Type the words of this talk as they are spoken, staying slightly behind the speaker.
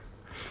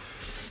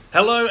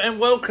Hello and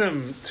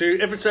welcome to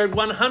episode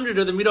 100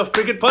 of the Mid-Off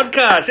Cricket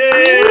Podcast.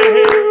 Yay!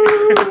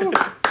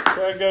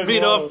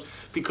 Mid-Off,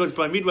 because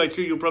by midway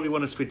through you'll probably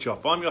want to switch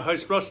off. I'm your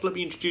host Ross. Let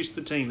me introduce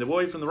the team. The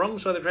boy from the wrong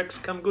side of the tracks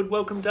come good.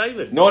 Welcome,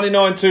 David.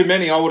 99 too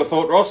many, I would have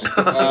thought, Ross.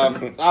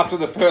 After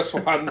the first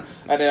one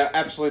and our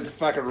absolute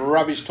fucking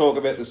rubbish talk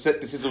about the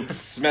set decision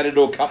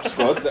Matador Cup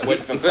squads that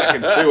went for fucking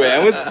 2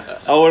 hours,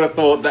 I would have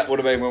thought that would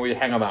have been when we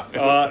hang them up.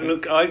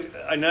 Look,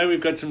 I know we've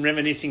got some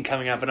reminiscing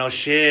coming up, and I'll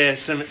share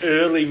some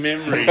early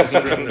memories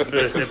from the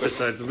first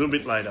episodes a little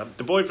bit later.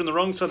 The boy from the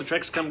wrong side of the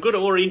tracks come good. I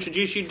already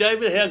introduced you,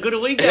 David. How good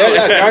are we going?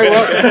 Yeah, very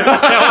well.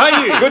 How are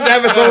you? Good to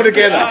have us all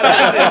together.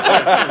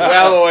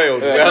 Well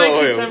oiled. It makes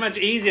it so much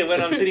easier when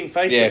I'm sitting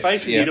face to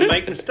face with you to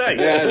make mistakes.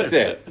 Yeah, that's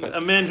it.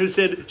 A man who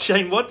said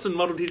Shane Watson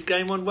modelled his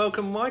game on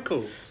welcome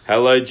Michael.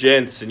 Hello,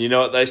 gents. And you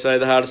know what they say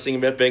the hardest thing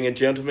about being a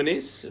gentleman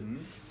is?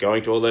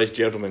 Going to all those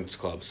gentlemen's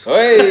clubs.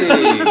 Hey! Is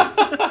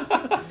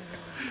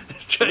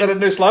that a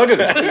new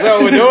slogan? Is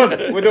that what we're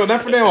doing? We're doing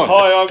that from now on.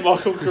 Hi, I'm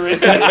Michael Correa.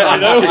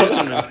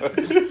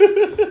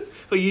 Gentlemen.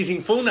 We're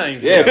using full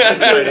names. Yeah,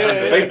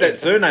 beat that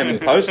surname in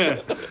post. I'm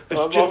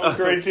Michael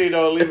Correa, and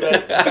I live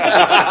there.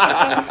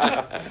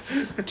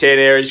 10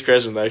 Aries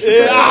Crescent, they should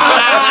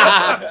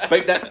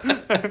Beat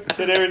that.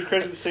 10 Aries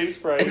Crescent Sea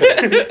Spray.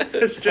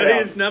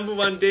 Australia's number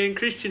one Dan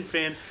Christian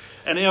fan.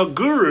 And our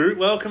guru,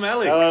 welcome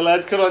Alex. Hello,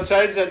 lads. Can I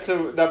change that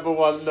to number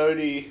one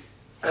Noni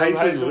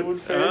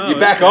Hazelwood fan? Oh. You're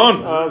back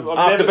on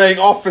after being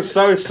off for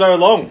so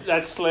long.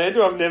 That's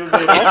slander. I've never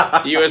been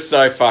off. You are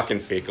so fucking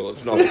fickle.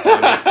 It's not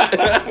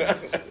funny.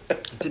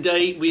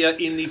 Today we are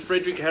in the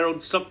Frederick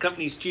Harold Sock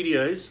Company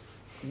studios.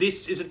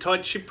 This is a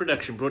tight ship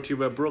production brought to you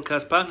by our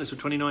broadcast partners for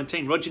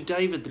 2019. Roger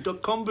David, the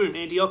 .com boom,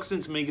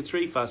 antioxidants,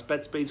 omega-3, fast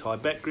bat speeds, high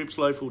bat grips,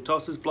 low full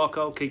tosses, block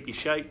hole, keep your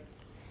shape,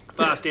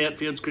 fast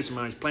outfields, Chris and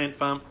Murray's Plant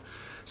Farm,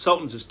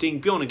 Sultans of Sting,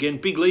 Bjorn again,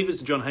 big levers,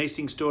 the John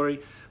Hastings story,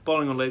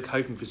 bowling on leg,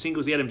 hoping for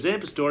singles, the Adam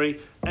Zampa story,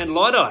 and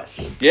Light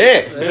Ice.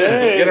 Yeah,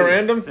 get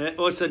around them.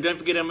 Also, don't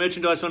forget our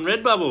merchandise on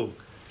Redbubble.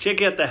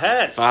 Check out the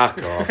hats.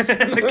 Fuck off.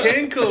 And the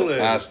can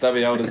cooler.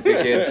 Stubby holders,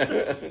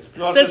 dickhead.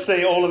 Nice to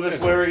see all of us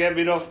wearing our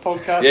mid-off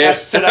podcast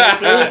Yes. hats today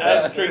too,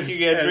 and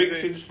drinking our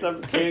drinks in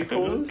some can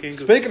coolers.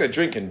 Speaking of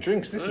drinking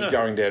drinks, this is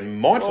going down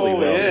mightily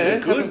well. Yeah,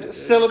 Good.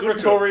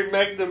 Celebratory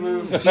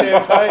magnum of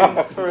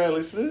champagne for our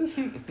listeners.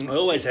 I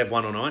always have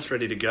one on ice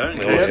ready to go in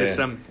case there's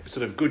some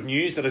sort of good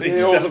news that I need to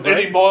Any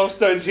celebrate.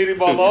 milestones hit in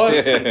my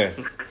life. Yeah.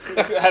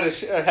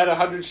 Had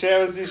 100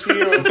 showers this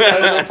year.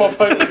 I'll pop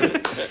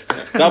open.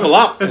 Double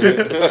up.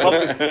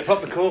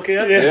 Pop the cork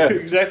out. Yeah,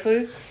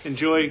 exactly.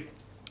 Enjoy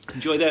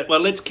that. Well,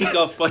 let's kick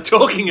off by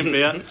talking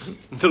about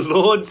the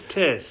Lord's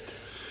Test.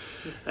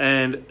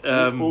 And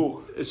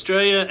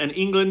Australia and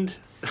England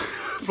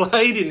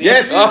played in the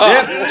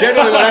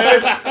Generally what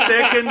happens.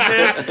 second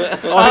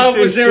test.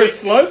 Was there a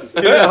slope?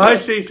 The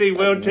ICC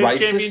World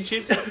Test Racist.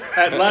 Championships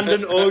at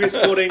London, August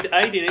 14 to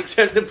 18,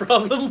 except the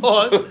problem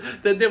was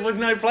that there was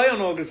no play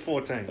on August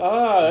 14.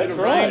 Ah, that's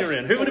right.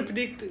 Around. Who would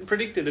have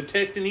predicted a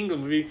test in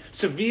England would be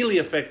severely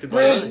affected by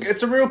Well, rain?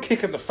 it's a real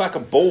kick in the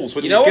fucking balls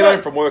when you, know get what?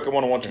 home from work and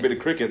want to watch a bit of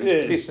cricket.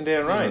 It's pissing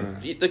down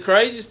rain. The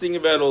craziest thing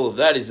about all of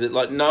that is that,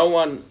 like, no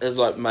one has,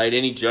 like, made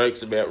any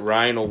jokes about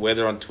rain or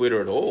weather on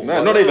Twitter at all.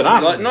 No, not even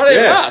us. Like, not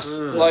even Yeah. us.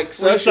 Like, We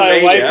social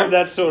stay away media... from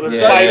that sort of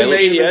Social space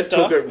media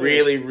stuff. took it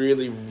really,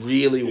 really,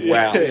 really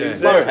well. Yeah.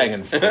 Low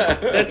hanging fruit.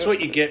 That's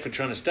what you get for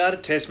trying to start a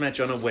test match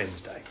on a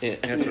Wednesday. Yeah.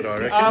 That's what I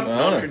reckon. Yeah,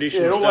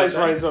 Non-traditional it always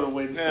start rains on a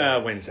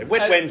Wednesday. Wednesday.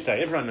 Wet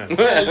Wednesday, everyone knows.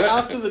 And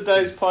after the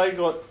day's play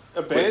got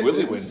abandoned,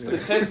 Willy Wednesday. the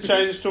test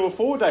changed to a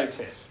 4-day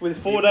test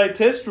with 4-day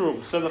test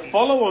rules. So the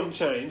follow-on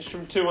changed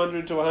from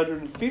 200 to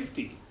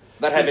 150.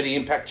 That have any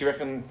impact, you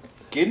reckon,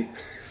 Gin,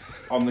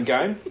 on the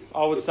game?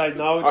 I would say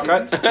no. It Okay,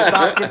 didn't. just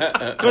asking.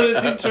 But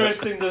it's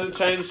interesting that it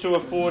changed to a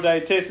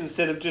 4-day test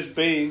instead of just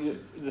being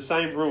the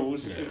same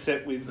rules,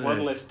 except with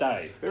one less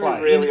day. Very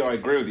play. rarely I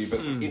agree with you, but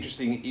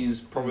interesting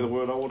is probably the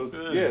word I would have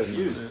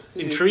used.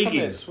 Intriguing.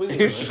 Yes,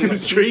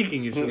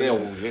 Intriguing, isn't Yeah, it?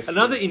 well, yes.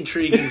 Another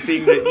intriguing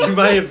thing that you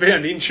may have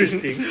found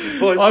interesting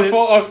was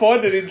I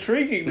find it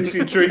intriguing, this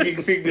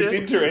intriguing thing that's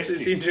interesting.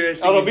 It's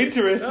interesting. And I'm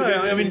interested in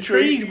I'm this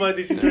intrigued intriguing- by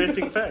this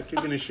interesting fact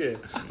you're going to share.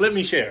 Let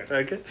me share it,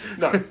 okay?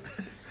 No.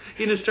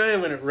 In Australia,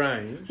 when it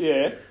rains,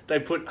 Yeah. they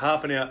put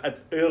half an hour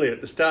earlier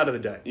at the start of the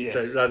day. Yes. So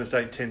rather than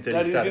saying 10:30,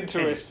 That is start at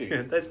 10. interesting.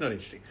 Yeah, that's not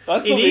interesting.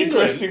 That's not the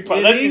interesting part.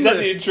 Is that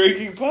the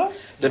intriguing part?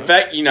 The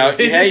fact, you know,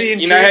 This how, is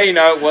the you know how you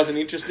know it wasn't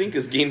interesting?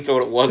 Because Gin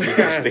thought it was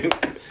interesting.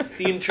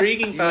 The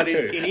intriguing part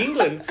is, too. in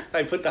England,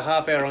 they put the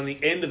half hour on the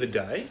end of the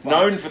day.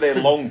 Known for their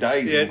long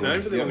days. Yeah, England.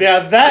 known for their-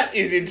 Now that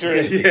is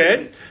interesting.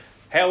 Yes.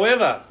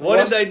 However, what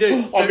did they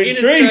do? I'm in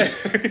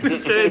intrigued. in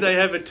Australia, they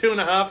have a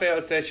 2.5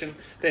 hour session,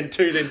 then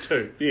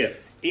 2. Yeah.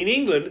 In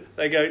England,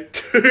 they go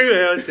 2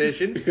 hour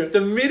session,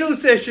 the middle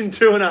session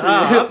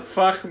 2.5,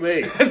 Fuck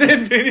me. and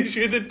then finish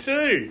with a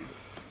 2.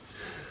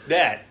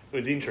 That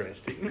was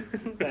interesting.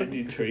 That's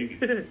intriguing.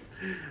 Yes.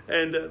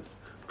 And of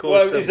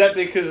course, Well, is that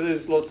because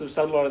there's lots of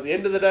sunlight at the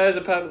end of the day as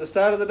opposed to the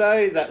start of the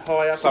day? That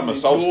high up Summer in the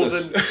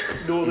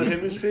solstice. northern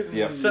hemisphere?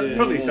 Yeah.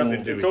 probably something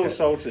to do It's with all that.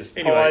 solstice.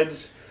 Anyway.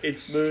 Tides.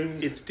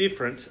 Moons. It's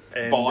different.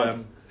 And,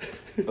 Vibe.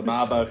 The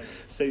Marbo.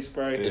 Sea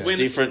spray. It's When-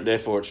 different,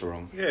 therefore it's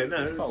wrong. yeah,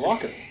 no, I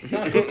like it.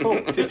 No, it's cool.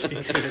 it's just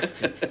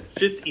interesting. It's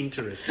just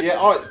interesting.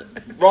 Yeah,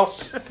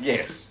 Ross,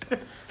 yes.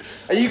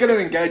 Are you going to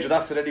engage with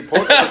us at any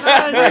point? Or just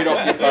read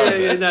off your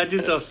phone? Yeah, no,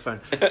 just off the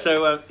phone.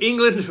 So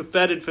England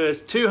batted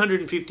first,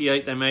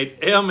 258. They made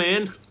our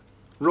man,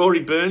 Rory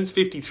Burns,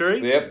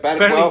 53. Yep, batted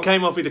Apparently well.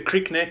 came off with a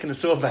crick neck and a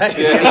sore back.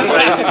 Yeah.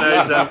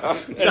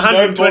 Facing those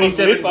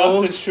 127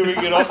 balls.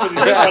 Chewing it off with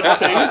his front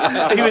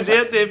teeth. He was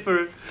out there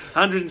for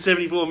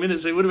 174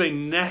 minutes. So he would have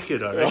been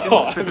knackered, I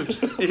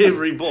reckon.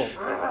 Every ball.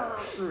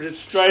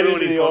 Just Straight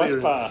screwing into his the body ice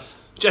around. bath.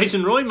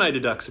 Jason Roy made a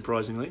duck,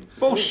 surprisingly.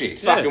 Bullshit.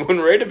 Fucking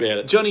wouldn't read about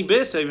it. Johnny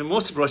Best, even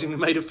more surprisingly,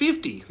 made a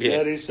 50. Yeah,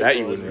 That is that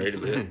you wouldn't read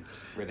surprising.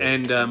 about.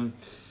 And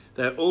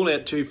they're all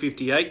out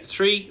 258.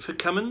 3 for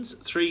Cummins,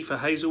 3 for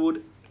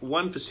Hazelwood,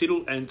 1 for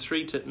Siddle, and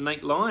 3 to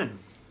Nate Lyon.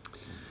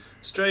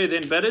 Australia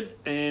then batted,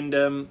 and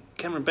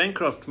Cameron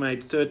Bancroft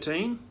made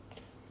 13.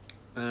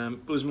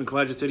 Usman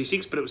Khawaja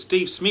 36, but it was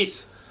Steve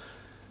Smith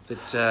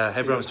that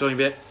everyone was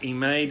talking about. He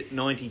made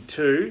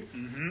 92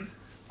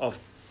 of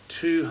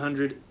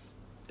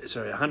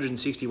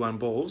 161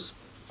 balls.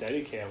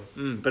 Daddy cow.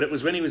 But it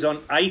was when he was on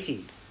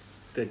 80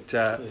 that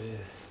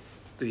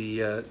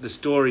the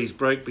stories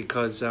broke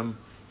because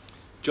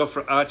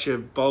Jofra Archer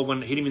bowled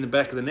one, hit him in the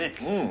back of the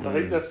neck. I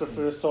think that's the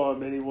first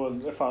time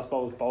a fast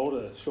bowler's bowled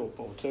a short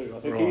ball too. I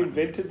think he Right.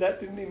 invented that,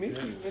 didn't he, Mick?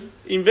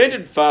 He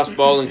invented fast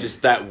bowling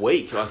just that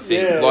week, I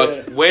think.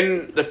 Yeah.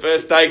 When the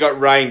first day got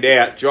rained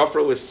out,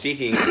 Jofra was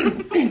sitting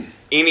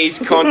in his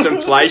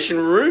contemplation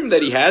room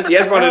that he has. He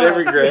has one at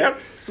every ground.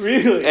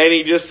 Really? And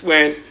he just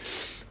went,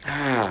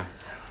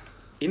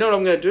 you know what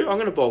I'm going to do? I'm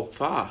going to bowl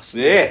fast.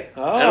 Yeah.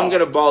 And I'm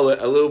going to bowl it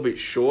a little bit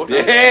shorter.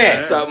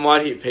 Yeah. So it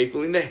might hit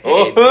people in the head.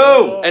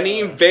 Oh. And he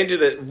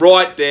invented it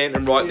right then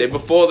and right there.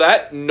 Before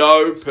that,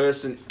 no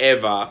person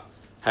ever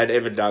had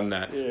ever done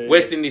that. Yeah,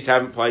 West Indies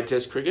haven't played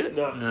Test cricket.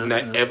 No.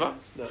 Ever.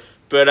 No.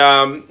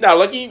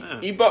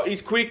 But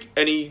he's quick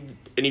and he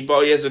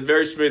has a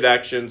very smooth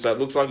action, so it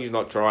looks like he's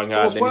not trying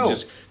hard. Well, Then well. he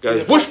just goes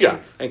Yeah, whooshka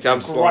and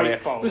comes great flying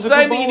out. bowler. The He's a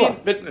same good thing he bowler.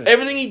 did, but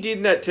everything he did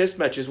in that Test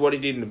match is what he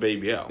did in the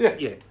BBL.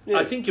 Yeah. Yeah.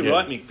 I think you're Yeah.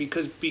 right, Mick,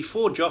 because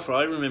before Jofra,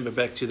 I remember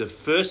back to the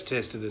first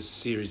test of this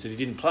series that he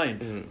didn't play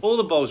in. All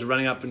the bowls were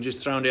running up and just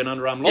throwing down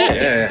underarm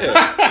lines.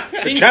 Yeah.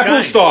 Things Chapel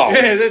change. style.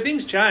 Yeah, the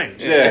things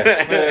change.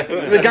 Yeah.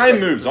 The game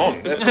moves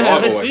on. That's what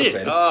I've That's always it.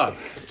 said. Oh,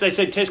 they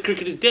said Test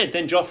cricket is dead.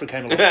 Then Jofra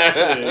came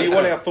along. Do you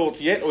want our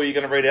thoughts yet, or are you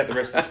going to read out the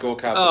rest of the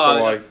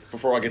scorecard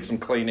before I get some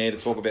clean air to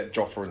talk about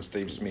Jofra and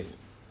Steve Smith?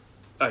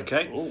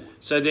 Okay. Ooh.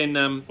 So then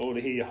I want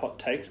to hear your hot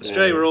takes.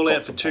 Australia were all out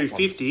Lots for of hot ones.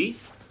 250,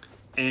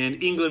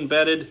 and England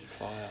batted.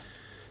 Fire.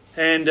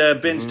 And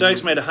Ben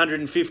Stokes made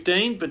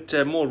 115,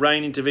 but more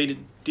rain intervened at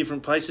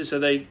different places, so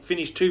they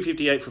finished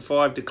 258 for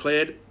 5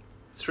 declared,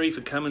 3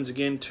 for Cummins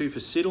again, 2 for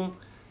Siddle.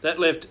 That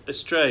left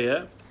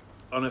Australia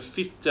on a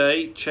fifth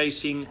day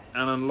chasing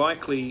an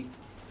unlikely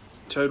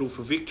total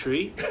for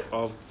victory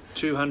of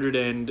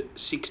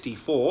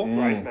 264.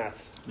 Great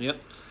maths. Yep.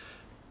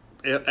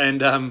 Yep.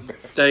 And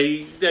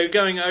they were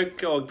going.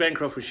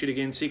 Bancroft was shit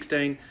again,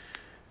 16,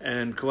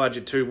 and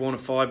Khawaja 2, Warner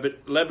 5.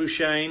 But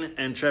Labuschagne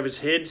and Travis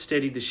Head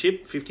steadied the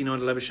ship, 59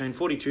 to Labuschagne,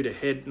 42 to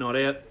Head, not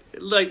out.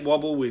 Late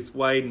wobble with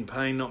Wade and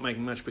Payne not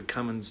making much, but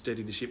Cummins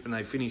steadied the ship, and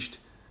they finished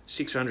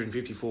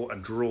 654, a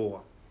draw.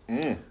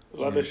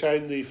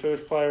 Labuschagne, the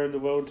first player in the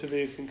world to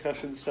be a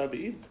concussion sub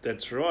in.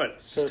 That's right.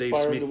 First Steve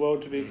player in Smith. the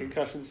world to be a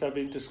concussion sub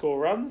in to score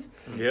runs.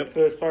 Yep.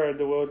 First player in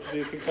the world to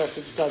be a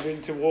concussion sub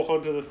in to walk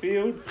onto the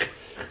field.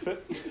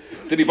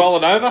 Did he bowl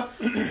it over?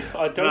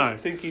 I don't No,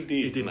 think he did.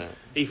 He didn't.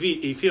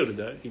 He fielded,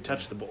 though. He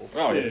touched the ball.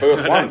 Oh, yeah, Yeah.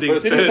 first I one. don't think-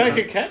 First Did he First take one.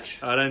 a catch?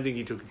 I don't think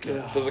he took a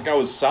catch. Does it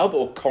go as sub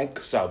or conk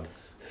sub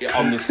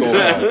on the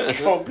scorecard?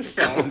 Conk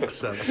sub.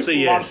 So, Love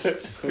CS.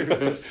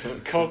 it.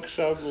 Conk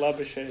sub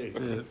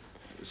Labuschagne. Yeah.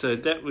 So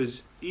that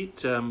was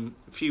it. A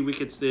few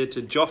wickets there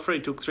to Joffrey. He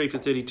took 3 for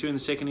 32 in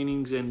the second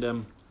innings, and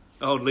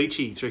old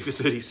Leachy 3 for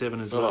 37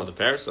 as Oh, well. the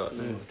parasite.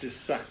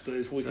 Just sucked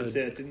those wickets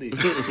out, didn't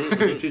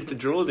he? Just a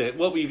draw there.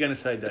 What were you going to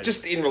say, Dave?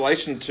 Just in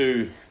relation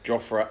to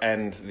Jofra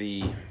and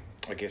the,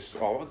 I guess,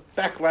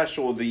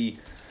 backlash or the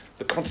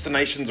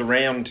consternations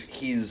around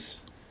his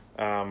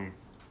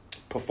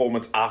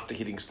performance after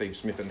hitting Steve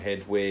Smith and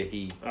Head, where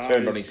he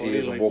turned on his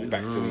heels and walked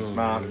back to his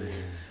mark.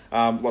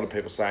 A lot of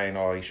people saying,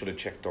 he should have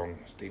checked on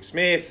Steve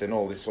Smith and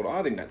all this sort of.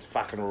 I think that's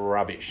fucking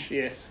rubbish.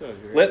 Yes, I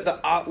agree.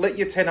 Let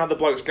your 10 other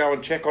blokes go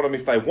and check on him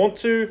if they want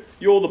to.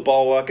 You're the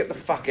bowler. Get the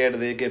fuck out of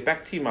there. Get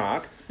back to your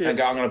mark and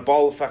go, I'm going to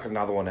bowl fucking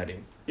another one at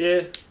him.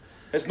 Yeah.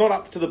 It's not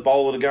up to the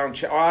bowler to go and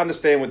check. I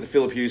understand with the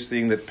Phillip Hughes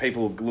thing that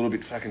people are a little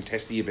bit fucking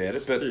testy about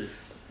it, but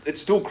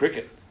it's still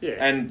cricket. Yeah.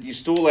 And you're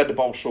still allowed to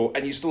bowl short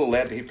and you're still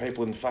allowed to hit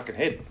people in the fucking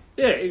head.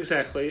 Yeah,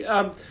 exactly.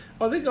 I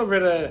think I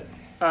read an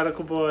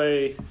article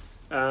by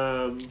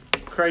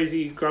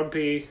Crazy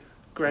Grumpy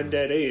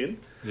Grandad Ian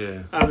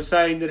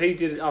saying that he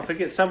did, I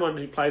forget, someone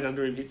who played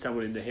under him hit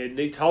someone in the head, and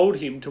he told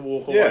him to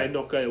walk away Yeah. and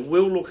not go.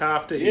 We'll look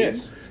after him.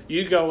 Yes.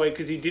 You go away,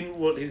 because he didn't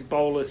want his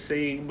bowler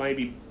seeing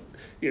maybe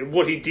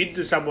what he did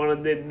to someone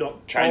and then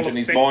not Changing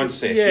his affected.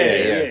 mindset.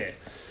 Yeah.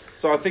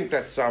 So I think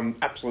that's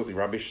absolutely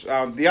rubbish.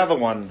 The other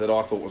one that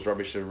I thought was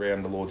rubbish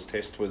around the Lord's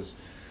Test was,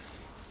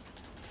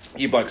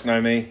 you blokes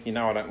know me, you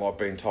know I don't like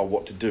being told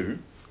what to do.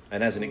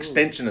 And as an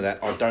extension of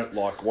that, I don't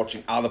like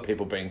watching other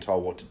people being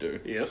told what to do.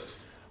 Yep.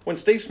 When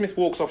Steve Smith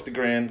walks off the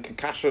ground,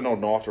 concussion or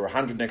not, or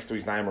 100 next to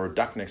his name or a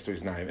duck next to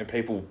his name, and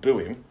people boo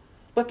him,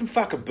 let them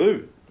fucking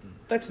boo.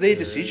 That's their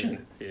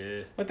decision.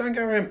 Yeah. Like, don't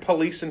go around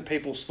policing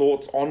people's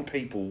thoughts on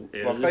people.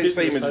 Yeah, like, there's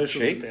they a bit see him as a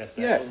social cheat. about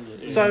that, Yeah.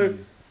 wasn't it? So,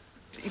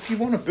 if you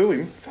want to boo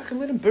him, fucking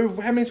let him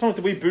boo. How many times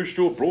did we boo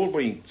Stuart Broad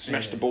when he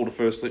smashed the ball to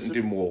first slip and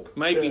didn't walk?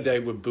 Maybe they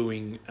were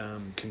booing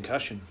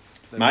concussion.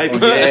 Maybe,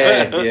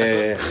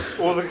 yeah.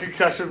 Or the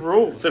concussion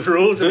rules. The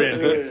rules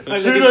around it.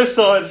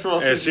 Pseudoscience,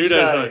 Ross. as you say.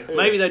 Pseudoscience. Yeah.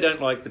 Maybe they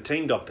don't like the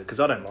team doctor,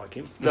 because I don't like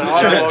him. No,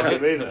 I don't like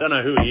him I either. don't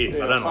know who he is.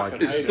 Yeah, I don't I like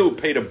fucking him. Is it still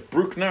Peter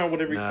Bruckner or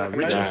whatever his fucking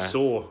Richard name is?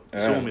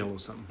 Sawmill or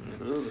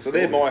something. So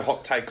they're my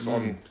hot takes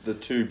on the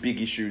two big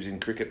issues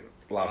in cricket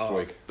last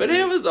week. But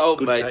how was old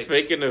Good mate, takes.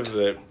 speaking of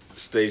the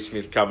Steve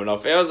Smith coming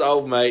off, how was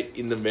old mate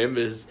in the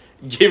members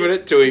giving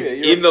it to him Yeah,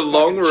 you're in the a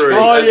long fucking room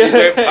Oh, as yeah. he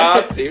went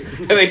past him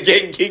and then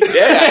getting kicked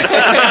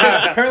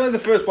out? Apparently the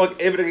first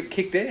bloke ever to get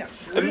kicked out.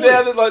 And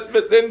now they're like,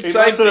 but then He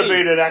same must have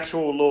thing. been an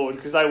actual lord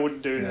because they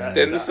wouldn't do that.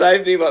 Then the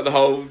same thing, like the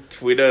whole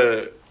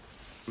Twitter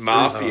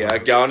mafia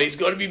going, he's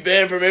got to be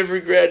banned from every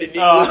ground in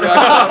England.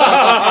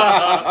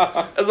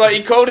 It's like,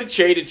 he called a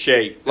cheat a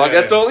cheat. Like,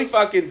 that's all he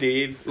fucking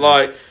did.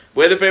 Like,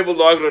 whether people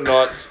like it or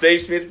not, Steve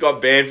Smith got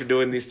banned for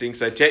doing this thing,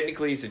 so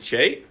technically he's a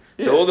cheat.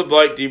 So all the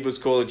bloke did was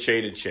call a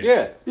cheat a cheat.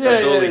 Yeah.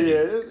 That's all he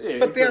did. Yeah,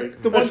 But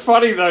the one- it's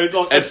funny though.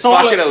 Like, It's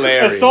fucking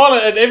hilarious. A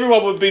silent, and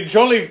everyone would be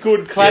jolly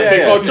good clapping.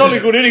 Yeah. Oh, jolly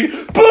good hitting.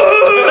 Boo!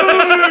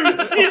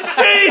 You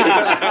cheat!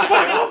 Fuck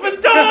off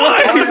and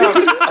die!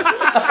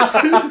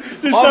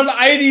 There's some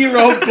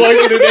 80-year-old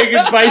bloke in an egg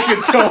and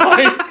bacon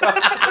tie.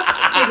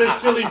 With a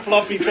silly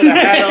floppy sort of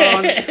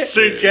hat on,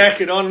 suit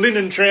jacket on,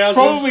 linen trousers.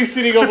 Probably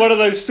sitting on one of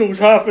those stools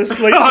half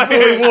asleep before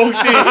he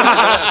walked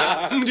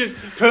in. Just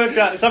perked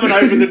up. Someone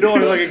opened the door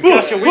and like a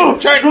gush of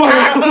wind. Check!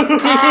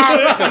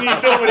 First thing you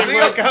saw when he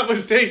woke up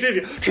was Steve.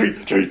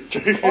 Cheat.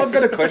 I've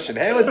got a question.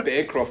 How has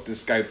Bancroft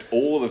escaped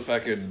all the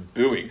fucking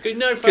booing?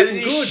 No Because fucking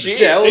he's good. shit.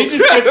 Yeah, He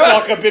just gets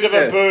like a bit of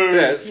a boo.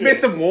 Yeah,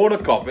 Smith and Warner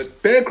cop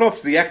it.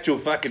 Bancroft's the actual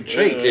fucking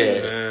cheat.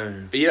 Yeah.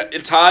 But you know,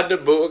 it's hard to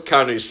boo a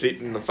cunt who's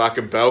sitting in the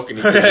fucking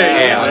balcony.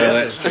 Yeah,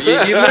 that's true. You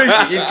lose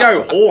it. You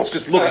go horse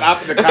just looking up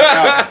at the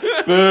car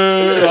going,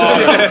 boo.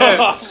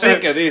 Oh,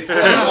 sick of this.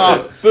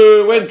 Oh,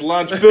 boo. When's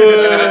lunch? Boo.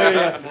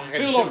 I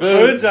feel like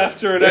birds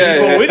after an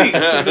animal winning.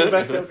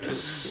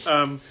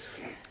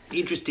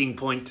 Interesting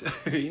point.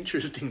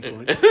 Interesting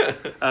point.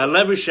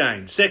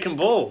 Labuschagne, second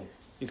ball.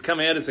 He's come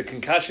out as a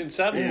concussion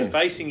sub,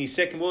 facing his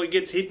second ball. He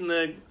gets hit in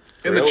the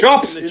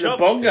chops. In In the chops.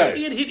 bongo.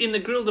 He get hit in the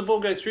grill. The ball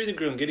goes through the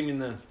grill and get him in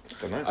the.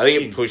 I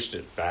think it pushed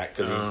it back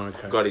because Oh, he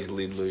okay. got his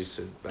lid loose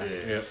and back.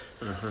 Yep.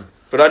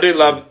 But I do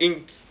love,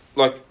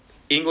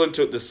 England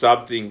took the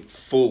sub thing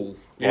full.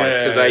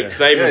 Because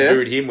they even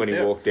booed him when he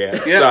walked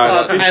out. Yeah.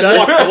 So, And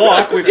like for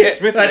like, we've hit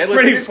Smith and That's Edwards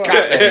in pretty this fun. cup.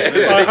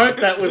 I hope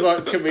that was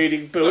like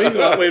comedic booing,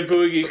 like we're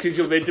booing you because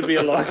you're meant to be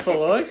a like for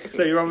like,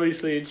 so you're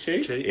obviously a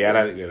cheat. yeah, I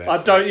don't think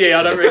that's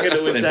I don't reckon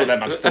it was Didn't put that that.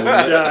 much thought in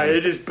it. No,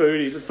 they just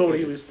booed him. Thought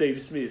he was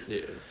Steve Smith.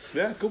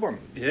 Yeah, good one.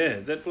 Yeah,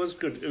 that was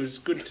good. It was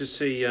good to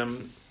see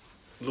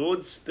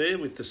Lords there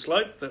with the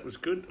slope. That was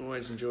good.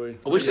 Always enjoy.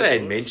 I wish they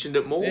had mentioned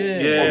it more on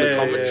Yeah, the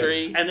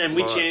commentary. And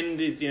which Like,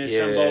 end is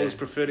some Yeah. bowlers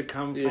prefer to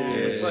come from. Yeah,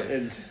 It's like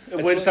and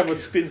it's when like- someone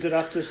spins it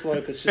up to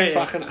slope, it's just Yeah.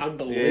 fucking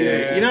unbelievable.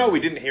 Yeah. You know what we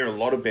didn't hear a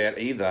lot about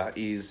either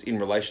is in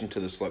relation to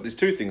the slope. There's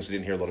two things we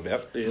didn't hear a lot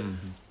about. Yeah.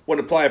 When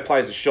a player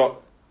plays a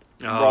shot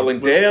Oh,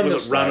 rolling will- down will the it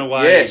slope. run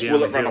away Yes, down will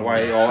the it run hill?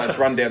 away? Oh, it's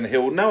run down the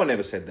hill. No one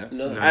ever said that.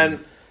 No. And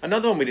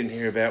another one we didn't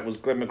hear about was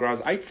Glenn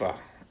McGrath's 8-for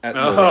at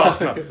Oh.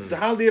 Lords.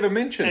 Hardly ever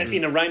mentioned.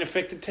 in a rain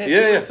affected test. Yeah,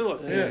 I yeah.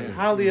 thought. Yeah,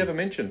 hardly ever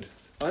mentioned.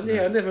 I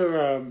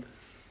never.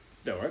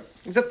 No, right?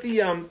 Is that the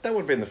that would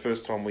have been the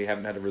first time we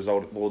haven't had a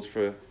result at Lords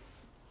for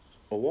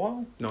a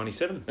while?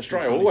 97.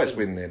 Australia Since always 97.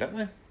 win there, don't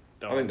they?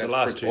 Oh, I think the that's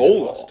last two pretty-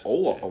 they've lost.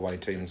 all away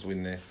teams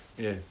win there.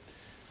 Yeah.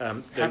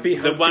 Happy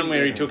The one hunting.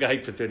 where he took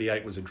 8 for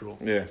 38 was a draw.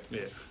 Yeah.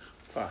 Yeah.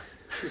 Fuck.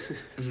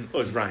 It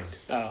was rained.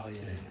 Oh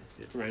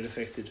yeah. Rain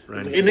affected.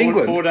 Rain Was it In a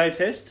England? 4-day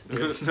test.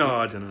 No,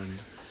 I don't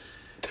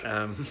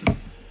know.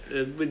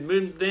 We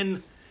moved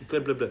then. Blah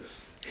blah blah.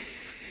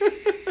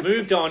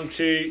 Moved on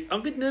to. I'm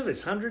a bit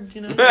nervous. 100,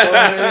 you know.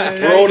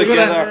 We're all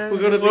together.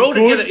 We're all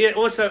together. Yeah.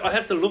 Also, I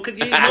have to look at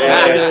you.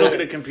 I just look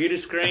at a computer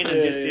screen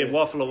and just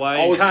waffle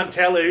away. I can't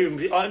tell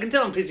who. I can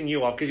tell I'm pissing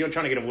you off because you're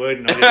trying to get a word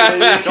in. I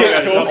just talk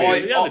over the top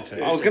of you. The other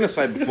two. I was going to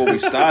say before we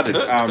started,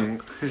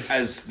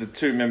 as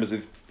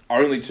the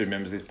only two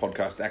members of this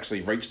podcast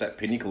actually reached that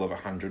pinnacle of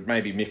 100,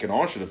 maybe Mick and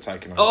I should have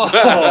taken over.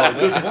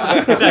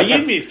 Oh, no, you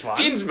missed one.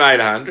 Finn's made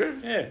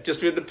 100. Yeah.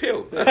 Just with the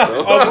pill. That's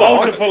all. On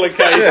multiple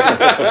occasions.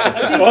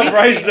 I've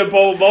raised the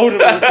ball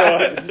multiple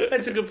times.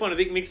 That's a good point. I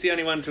think Mick's the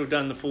only one to have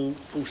done the full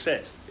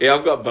set. Yeah,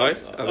 I've got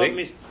both, I I've think.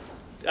 missed.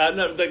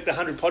 No, the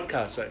 100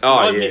 podcasts. Though. Oh,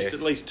 I've yeah. missed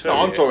at least 2. No,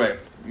 I'm talking about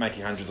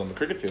making hundreds on the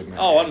cricket field, mate.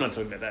 Oh, I'm not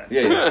talking about that.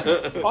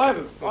 Yeah. I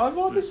haven't. I've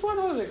won this one.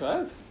 I don't think I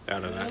have. I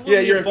don't know.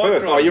 Yeah, you're in bike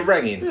Perth. ride. Oh, you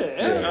rang in. Yeah.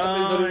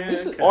 Oh,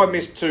 yeah, okay. I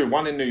missed 2.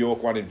 One in New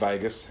York, one in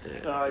Vegas.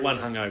 One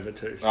hungover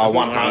too. Oh,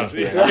 one hung.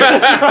 Yeah.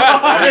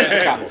 I missed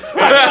a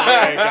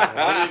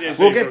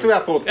couple. We'll get to our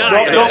thoughts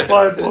later. Not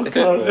playing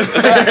podcast.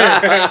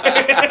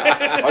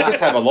 I just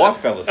have a life,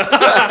 fellas.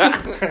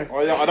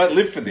 I don't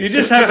live for You this.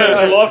 just have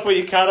a life where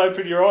you can't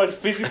open your eyes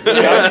physically. Being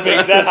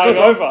that I'm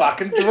hungover.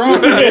 fucking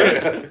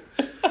drunk.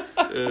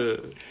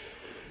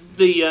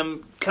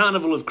 The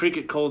Carnival of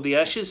Cricket called the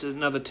Ashes,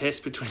 another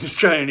test between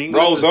Australia and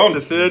England. Rolls on.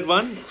 The third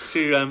one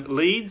to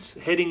Leeds,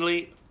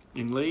 Headingley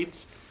in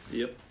Leeds.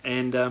 Yep.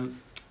 And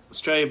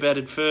Australia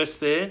batted first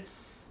there.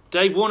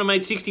 Dave Warner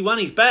made 61.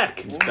 He's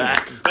back.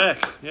 Back.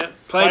 Yeah.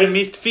 Played and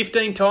missed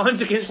 15 times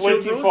against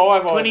 25, Stuart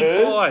Broad. I 25.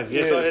 heard.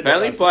 Yes, Yeah. I heard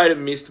Apparently that. played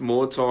and missed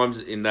more times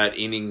in that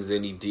innings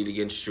than he did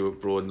against Stuart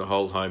Broad in the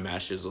whole home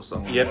Ashes or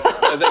something. Yep.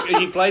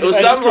 He played It was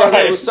and something like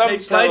that. It was he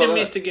played and like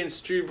missed that. against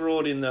Stu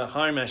Broad in the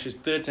home Ashes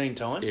 13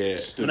 times. Yeah.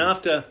 And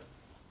after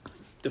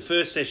the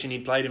first session, he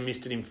played and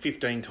missed it in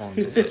 15 times.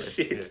 Or something.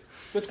 Shit.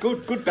 That's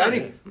good. Good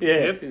batting. Yeah,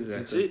 Yep, exactly.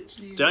 that's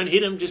it. Don't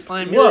hit him, just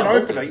play and You're miss an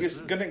him. opener. You're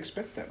going to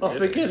expect that. I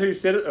forget who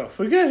said it. I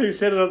forget who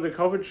said it on the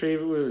commentary.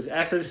 It was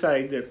Athers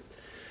saying that,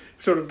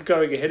 sort of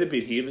going ahead a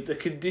bit here, but the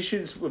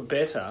conditions were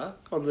better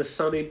on the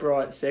sunny,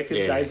 bright second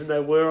days than they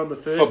were on the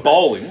first For day.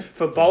 bowling.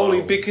 For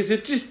bowling, because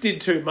it just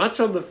did too much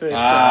on the first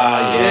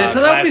Ah, day. yeah.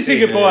 So they're missing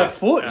it by a Classic,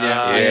 foot.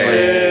 Ah,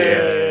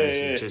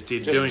 Yeah. Just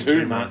did Just doing too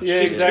too much. much.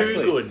 Yeah, Just exactly.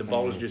 too good. The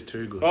bowler's just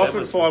too good. I That often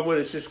must find when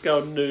it's just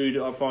going nude,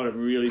 I find it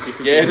really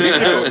difficult. Yeah,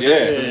 difficult.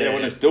 Yeah. Yeah.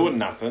 When it's doing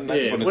nothing,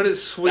 that's Yeah, when when it's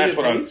it's swinging that's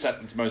when heaps.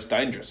 it's most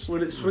dangerous.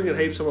 When it's swinging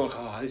heaps, I'm like,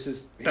 oh, this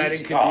is batting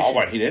Oh, conditions. I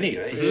won't hit any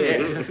of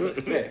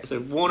these. Yeah. So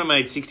Warner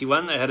made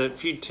 61. They had a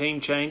few team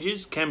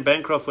changes. Cam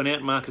Bancroft went out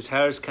and Marcus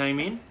Harris came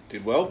in.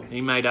 Did well.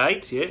 He made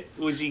 8, yeah.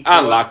 Was he...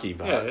 Unlucky,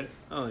 but Yeah.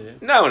 Oh, yeah.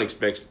 no one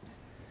expects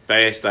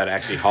Bairstow to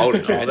actually hold a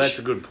catch. Oh, that's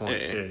a good point.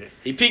 Yeah. Yeah.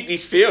 He picked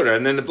his fielder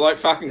and then the bloke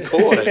fucking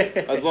caught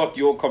it. I'd like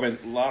your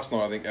comment last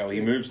night, I think,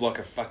 he moves like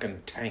a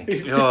fucking tank.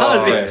 It does.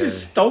 Oh, It yeah.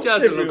 just stomps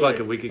Doesn't look everywhere. like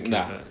a wicket keeper.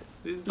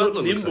 Nah. Not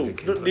Looks nimble,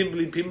 like a not keeper.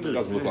 nimbly pimbly.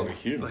 Doesn't look like a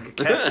human. Like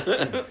a cat.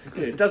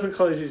 Yeah, it doesn't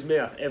close his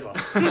mouth ever.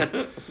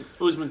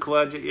 Usman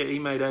Khawaja, yeah, he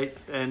made 8.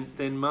 And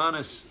then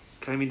Marnus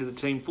came into the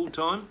team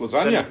full-time.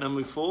 Lasagna. At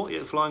number 4,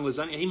 yeah, flying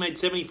Lasagna. He made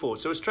 74.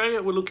 So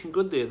Australia were looking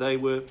good there. They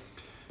were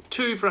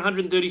 2 for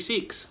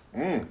 136.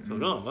 Thought,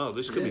 oh, well,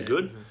 this could be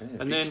good. Yeah, And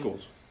big then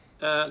scores.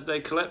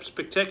 they collapsed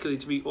spectacularly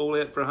to be all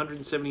out for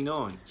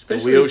 179. The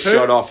Especially wheels in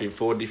shot off in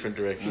 4 different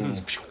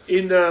directions.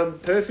 In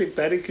perfect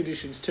batting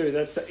conditions too.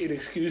 That's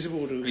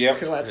inexcusable to Yep.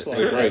 collapse like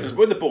Agreed. that.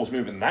 When the ball's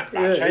moving that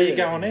much, how are you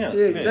going out?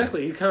 Yeah,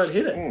 exactly. You can't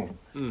hit it.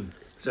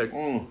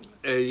 So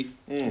a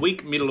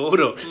weak middle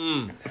order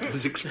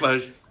was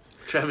exposed.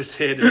 Travis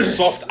Head and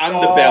Soft Oh,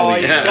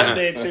 underbelly. you got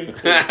there too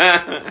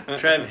quick.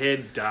 Trav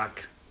Head,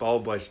 duck,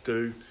 bowled by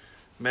Stu.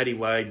 Matty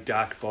Wade,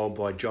 duck, bowled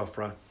by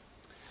Joffre.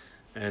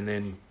 And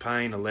then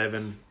Payne,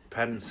 11.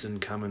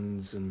 Pattinson,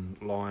 Cummins and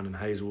Lyon and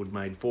Hazelwood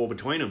made 4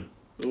 between them.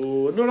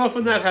 Ooh, not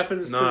often that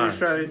happens to No. the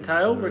Australian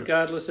tail,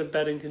 regardless of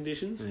batting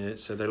conditions. Yeah,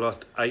 so they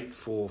lost 8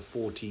 for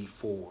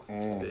 44.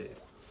 There.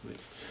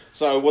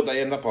 So what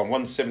they end up on?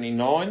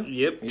 179?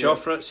 Yep, Yeah.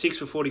 Joffre, 6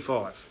 for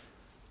 45.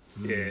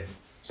 Yeah.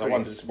 So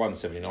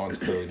 179 is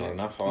clearly not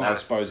enough. I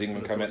suppose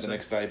England come out the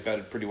next day,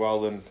 batted pretty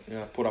well, and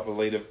put up a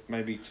lead of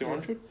maybe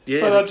 200.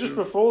 Yeah, But just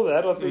before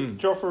that, I think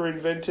Joffre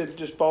invented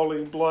just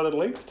bowling blinded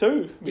length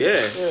too. Yeah.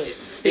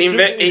 He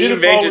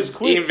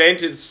He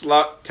invented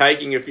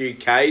taking a few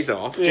Ks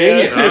off.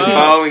 Genius. And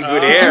bowling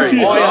good areas.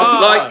 yeah.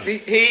 Like,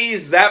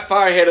 he's that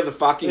far ahead of the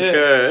fucking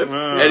curve,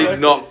 and it's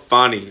not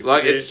funny.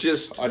 Like, it's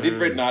just... I did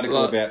read an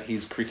article Like- about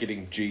his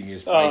cricketing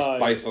genius Oh,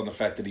 based on the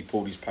fact that he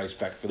pulled his pace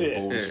back for the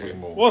ball to swing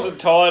more. Wasn't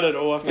tired at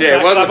all. Yeah,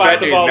 it wasn't the fact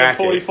the he was bowl knackered.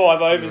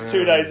 45 overs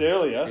 2 days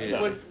earlier. Yeah.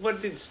 No.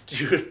 What did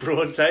Stuart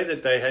Broad say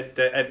that they had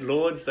at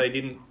Lords they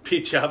didn't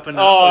pitch up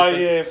enough? Oh, Or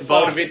yeah, they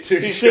bowled a fuck. bit too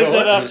He short. says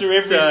that after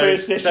every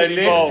first session So he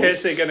next bowls.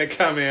 test they're going to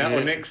come out,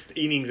 or next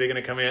innings they're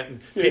going to come out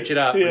and pitch it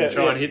up Yeah, and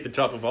try yeah. and hit the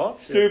top of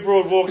off. Stu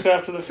Broad walks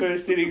after the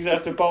first innings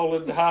after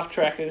bowling half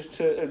trackers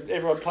and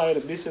everyone playing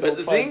a miss. But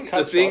the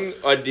thing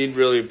I did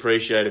really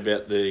appreciate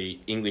about the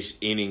English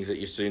innings that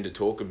you're soon to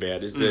talk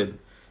about is that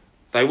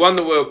they won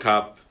the World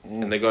Cup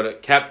and they got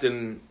it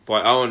captained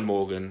by Owen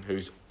Morgan,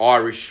 who's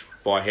Irish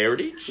by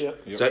heritage.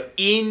 Yep. So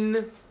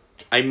in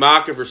a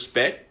mark of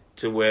respect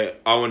to where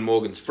Owen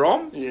Morgan's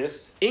from, Yes.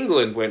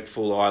 England went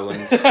full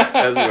island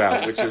as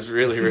well, which was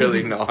really,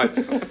 really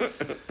nice.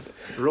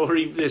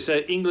 Rory, so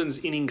England's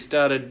innings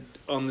started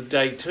on the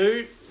day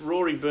 2.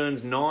 Rory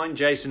Burns 9,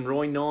 Jason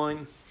Roy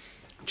 9,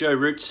 Joe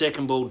Root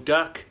second ball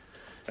duck.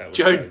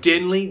 Joe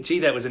Denley, gee,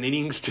 that was an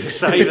innings to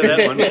savour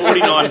that one.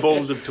 49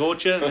 balls of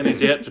torture, and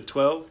he's out for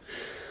 12.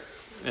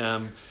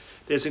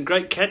 There's some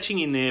great catching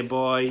in there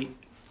by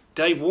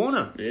Dave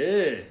Warner.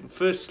 Yeah.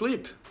 First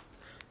slip.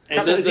 And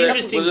Was it's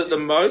interesting. it the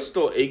most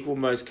or equal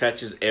most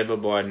catches ever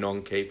by a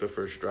non-keeper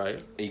for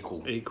Australia?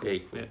 Equal. Equal.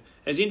 Equal. Yeah.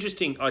 It's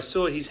interesting. I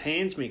saw his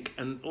hands, Mick,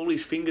 and all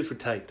his fingers were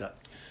taped up.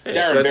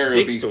 Darren Berry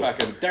would be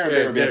fucking... Darren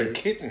Berry would be having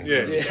kittens.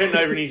 Yeah, turning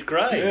over in his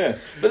grave. Yeah.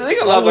 But the thing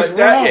I love about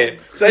that,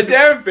 so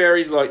Darren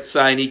Berry's like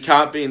saying he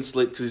can't be in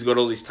slip because he's got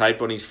all this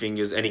tape on his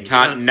fingers and he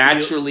can't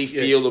naturally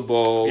feel the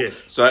ball,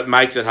 so it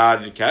makes it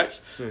harder to catch.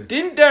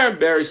 Didn't Darren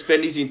Berry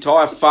spend his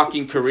entire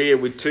fucking career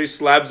with 2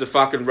 slabs of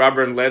fucking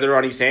rubber and leather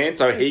on his hand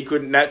so he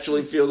couldn't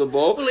naturally feel the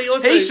ball?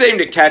 Well, he seemed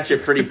to catch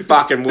it pretty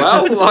fucking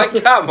well.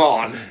 Like, come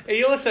on.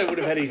 He also would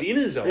have had his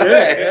inners on.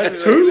 Yeah,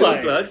 2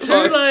 layers. 2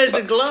 layers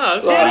of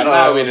gloves. I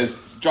don't know,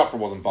 Joffre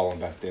wasn't bowling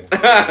back then.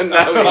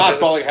 Fast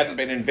bowling hadn't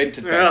been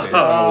invented back then, so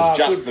it was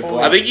just the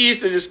gloves. I think he used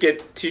to just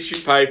get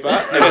tissue paper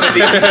and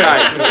sticky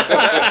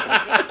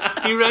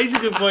tape. You raise a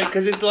good point,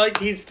 because it's like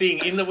his thing.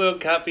 In the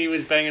World Cup, he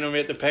was banging on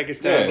about the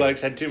Pakistan blokes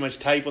had too much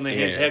tape on their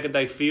hands. How could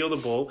they feel the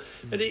ball?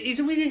 But he's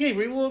a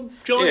wicketkeeper. He wore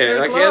giant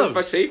pair of gloves. How the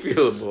fuck's he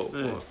feel the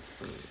ball?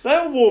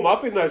 They'll warm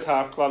up in those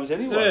half gloves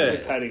anyway,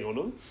 with padding on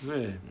them.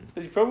 Yeah.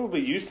 He's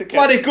probably used to catch.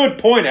 Bloody good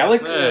point,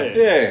 Alex.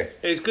 Yeah.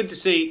 It's good to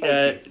see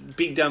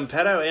Big Dumb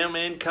Paddo, our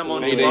man, come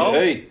on to EDP. bowl.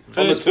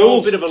 On the First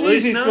ball, tools. bit of a Jeez,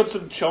 he's loosener. got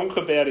some chonk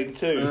about him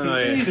too.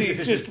 yeah.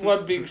 He's just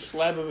one big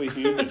slab of a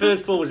human.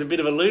 First ball was a bit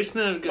of a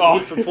loosener. Got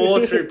hit for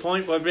 4 through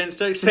point by Ben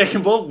Stokes.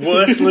 Second ball,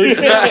 worse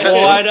loosener,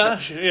 wider.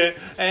 Yeah.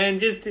 And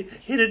just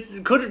hit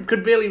it.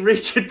 Could barely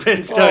reach it,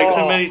 Ben Stokes,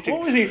 and managed to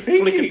what was he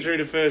flick thinking? it through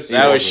the first.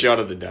 That was shot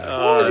of the day.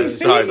 What was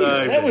he thinking?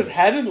 That was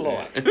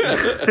Haddon-like.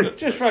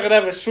 Just fucking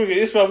have a swing at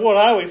this one. What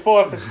are we?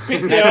 5 for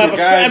spit now. Have an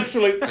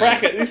absolute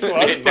crack at this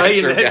one. Play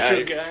an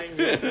extra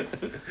game.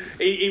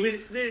 He was,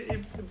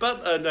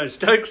 but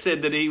Stokes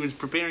said that he was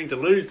preparing to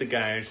lose the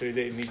game, so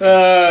then he win the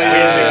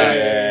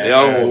game. The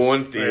old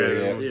Warren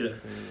theory. Yeah.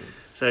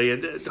 So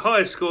the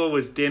highest score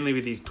was Denley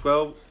with his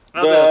 12.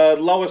 The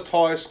lowest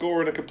highest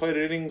score in a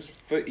completed innings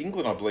for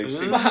England, I believe,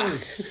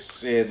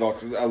 since like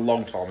a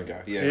long time ago.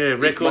 Yeah,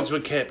 records were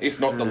kept. If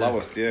not the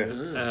lowest,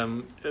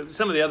 Some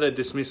of the other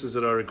dismissals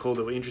that I recall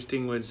that were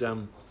interesting was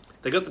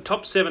they got the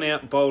top 7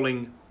 out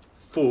bowling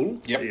full.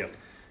 Yep.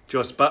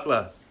 Joss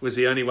Butler was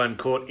the only one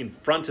caught in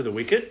front of the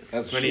wicket.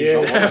 That's when a he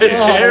shot.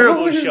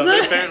 terrible what is shot.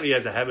 that? Apparently he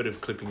has a habit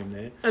of clipping him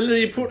there. And then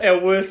you put our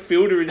worst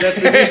fielder in that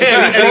position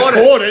and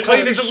caught it.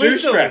 Clean as a shoe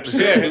whistle. straps.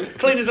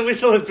 Clean as a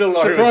whistle, as Bill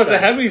Laurie would Surprised the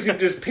say. Hammies could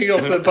just pick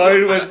off the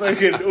bone when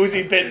fucking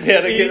Uzi bent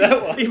down to get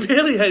that one. He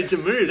barely had to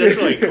move. That's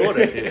why he caught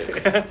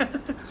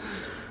it.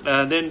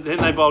 Then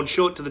they bowled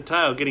short to the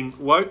tail, getting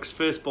Wokes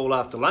first ball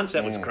after lunch.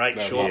 That was great,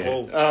 short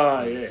ball.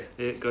 Oh, yeah.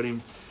 Yeah, got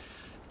him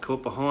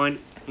caught behind.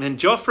 And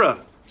Joffre,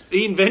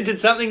 he invented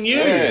something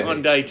new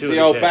on day 2 the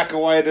of old the back test.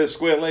 away to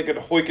square leg and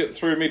hoik it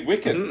through mid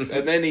wicket,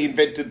 and then he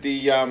invented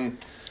the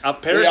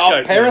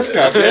Periscope.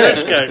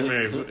 Periscope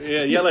Move.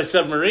 Yeah, yellow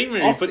submarine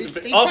move. Off He the-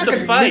 put he off the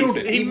fucking face. middled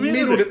it. He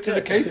middled it to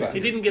the keeper. He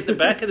didn't get the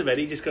back of the bat.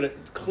 He just got it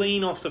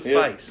clean off the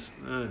face.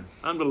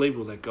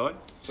 Unbelievable, that guy.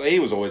 So he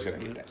was always going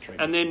to get that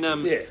treatment. And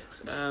then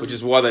Which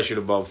is why they should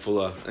have bowled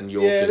Fuller and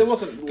Yorkers. Yeah, there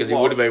wasn't because he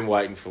would have been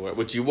waiting for it,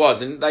 which he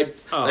wasn't. They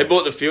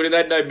bought the field and they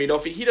had no mid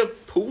off. He hit a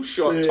pull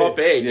shot top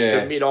edge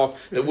to mid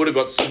off that would have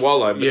got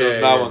swallowed, but there was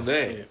no one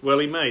there. Yeah. Well,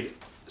 he made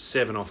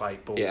 7 off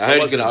 8 balls. Yeah, I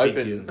heard he's going to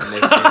open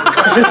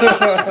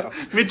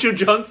next Mitchell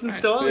Johnson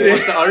style. He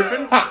wants to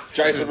open.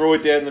 Jason Roy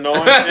down the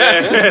 9.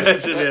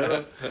 That's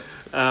about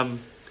right.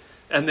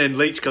 And then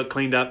Leach got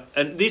cleaned up.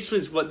 And this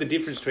was what the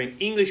difference between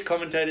English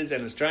commentators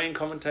and Australian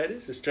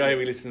commentators. Australia,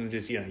 we listen to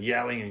just,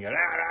 yelling and go, rah,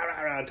 rah,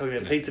 rah, rah, talking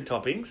about pizza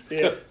toppings.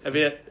 Yeah.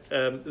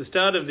 About the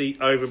start of the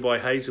over by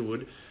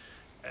Hazelwood,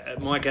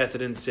 Mike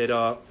Atherton said,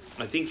 I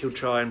think he'll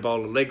try and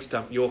bowl a leg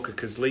stump Yorker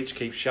because Leach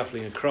keeps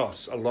shuffling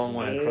across a long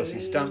way across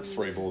his stumps.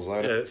 3 balls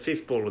later.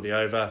 5th ball of the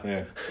over.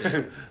 Yeah.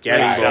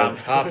 Leg stump,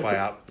 halfway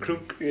up.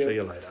 Crunk, see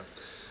you later.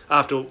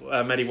 After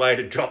Matty Wade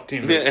had dropped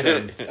him.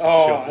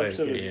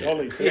 Absolutely.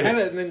 Yeah. He had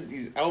it and then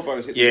his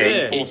elbows hit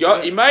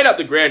he made up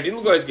the ground. Didn't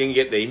look like he was going to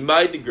get there. He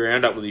made the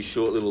ground up with his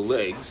short little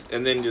legs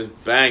and then just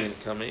bang and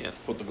come out.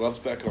 Put the gloves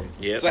back on.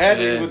 Yep. So how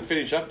did England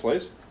finish up,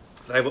 please?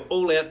 They were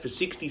all out for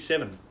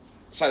 67.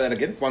 Say that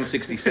again.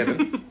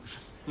 167.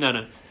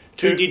 No.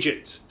 2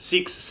 digits.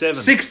 6, 7.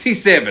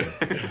 67.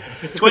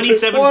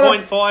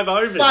 27.5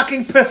 overs.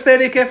 Fucking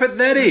pathetic effort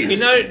that is. You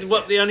know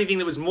what? The only thing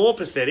that was more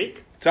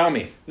pathetic. Tell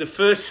me. The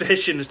first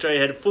session, Australia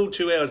had a full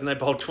 2 hours and they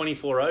bowled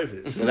 24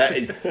 overs. Well, that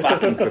is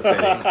fucking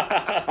pathetic.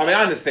 I mean,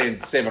 I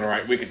understand 7 or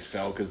 8 wickets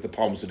fell because the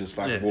Poms are just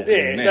fucking walking in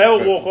Yeah, there. they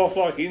all walk off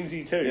like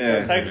Inzi too, so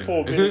it takes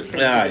 4 minutes.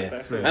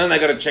 And then they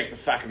got to check the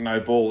fucking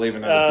no ball,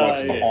 even though the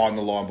bloke's behind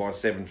the line by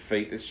 7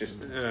 feet. It's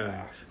just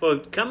Well,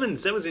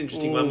 Cummins, that was an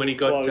interesting one when he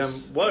got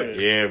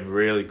Wokes. Yeah,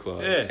 really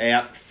close. Yeah.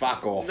 out.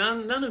 Fuck off.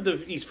 None of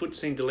his foot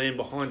seemed to land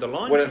behind the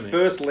line. When to it me.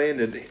 first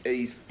landed,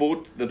 his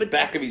foot, the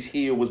back of his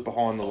heel was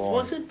behind the line.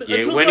 Was it? But Yeah,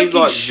 it looked when like he's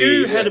like his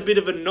shoe this- had a bit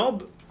of a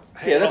knob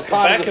Yeah, that's off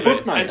part of back the foot,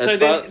 it. mate. And so That's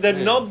then part- the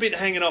knob bit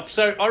hanging off.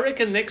 So I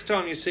reckon next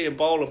time you see a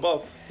bowler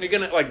bowl, you're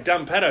gonna like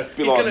dumb Pato.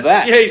 Be He's like gonna,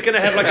 that. Yeah, he's gonna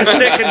have like a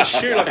second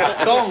shoe, like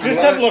a thong.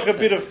 Just have like a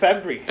bit of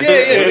fabric. yeah.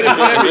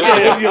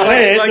 If you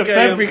land, Like the a,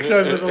 fabric's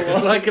over the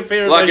line. like a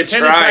pair of Like a those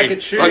tennis train.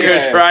 racket shoes. Like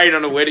Yeah. a train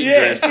on a wedding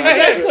Yes,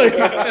 dress.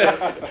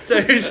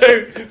 exactly.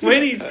 So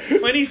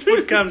when his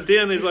foot comes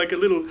down, there's like a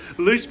little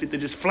loose bit that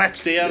just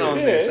flaps down on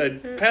there. Yeah. So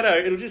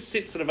Pato, it'll just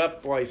sit sort of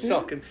up by his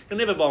sock, and he'll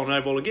never bowl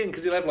no ball again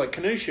because he'll have like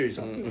canoe shoes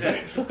on.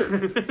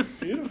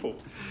 Beautiful.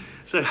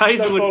 So Don't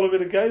Hazelwood, bowl a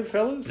bit of game,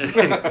 fellas.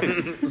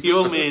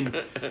 your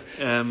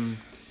man,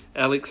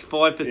 Alex,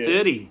 5 for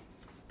 30.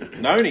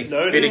 Noni.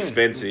 No, Bit no.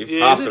 expensive.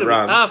 Yeah, half a the little-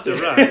 runs. Half the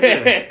runs.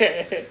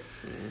 Yeah.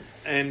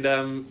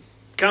 And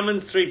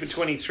Cummins 3 for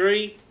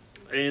 23.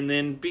 And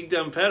then Big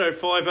Dumb Pato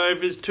 5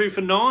 overs, 2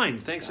 for 9.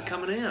 Thanks for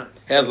coming out.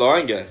 How'd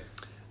Lion go?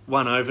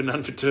 1 over,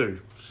 none for 2.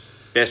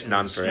 Best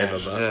none forever,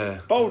 Smashed.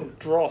 but Bowled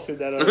dross in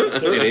that over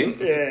too. Did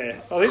he? Yeah.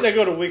 I think they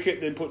got a wicket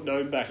and then put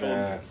Gnome back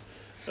on.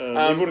 He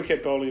would have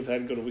kept bowling if they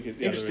hadn't got a wicket.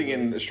 The Interesting, other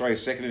end. in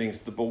Australia's second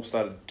innings, the ball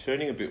started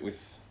turning a bit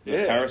with the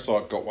Yeah.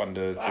 Parasite got one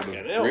to sort Fucking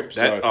of hell. grip.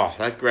 that So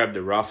that grabbed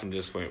the rough and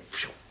just went.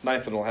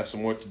 Nathan will have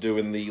some work to do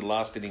in the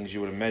last innings,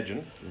 you would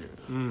imagine.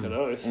 Who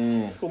knows?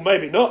 Well,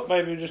 maybe not.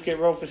 Maybe we'll just get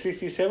rolled for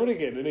 67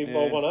 again and he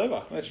bowl one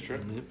over. That's true.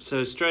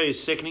 So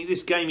Australia's second.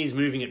 This game is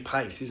moving at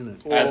pace, isn't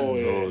it? As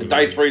yeah.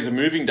 day three's a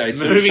moving day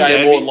too. Moving Shane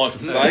day. Warne likes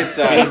to say.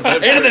 So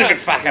anything could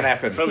fucking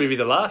happen. Probably be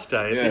the last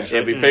day. At Yeah. this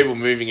There'll be people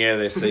moving out of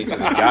their seats at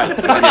the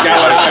gates.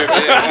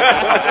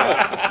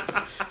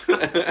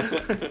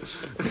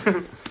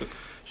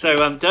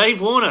 So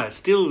Dave Warner,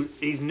 still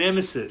his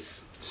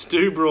nemesis.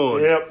 Stu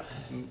Broad, Yep.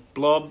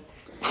 Blob,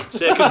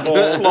 second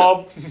ball.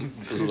 Blob.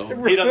 Hit on the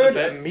Referred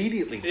bat.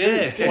 immediately too.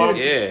 Yeah. Blob,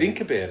 Yeah.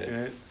 think about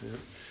it.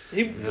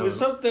 He was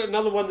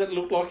another one that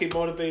looked like he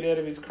might have been out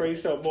of his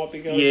crease, so it might be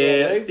going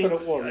Yeah, down leg, but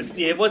it wasn't.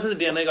 Yeah, it wasn't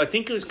the down leg. I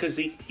think it was because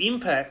the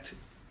impact,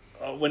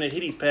 when it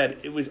hit his pad,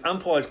 it was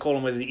umpires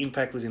calling whether the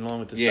impact was in line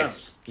with the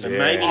Yes. stump. So Yeah.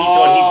 maybe he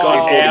thought he'd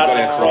gone he out got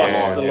outside across the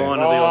line, the yeah. line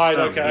of the off Right,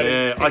 stump. okay.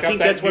 Yeah, Pick I up think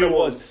that that's what it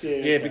was. nuance. Yeah, Yeah,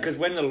 okay. because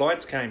when the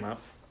lights came up,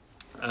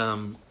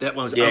 that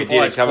one was Yeah, it did.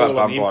 umpires It come call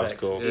up on the umpires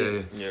impact. call.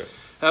 Yeah.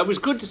 Yeah. It was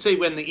good to see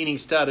when the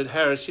innings started.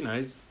 Harris,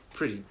 he's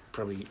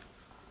probably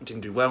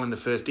didn't do well in the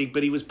first dig,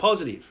 but he was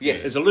positive.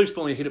 Yes. There's a loose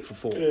ball and he hit it for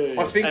 4. Yeah.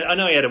 I think I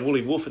know he had a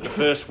woolly wolf at the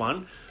first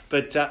one,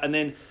 but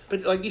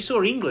like you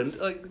saw England,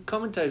 like the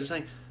commentators were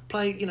saying,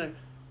 play,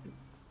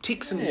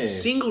 tick some Yeah.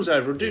 singles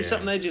over or do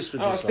something. They just were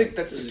I just think like,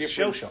 that's the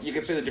shell difference. shock. You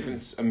can see the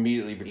difference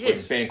immediately between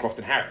Yes. Bancroft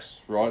and Harris,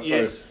 right?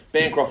 Yes. So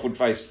Bancroft would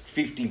face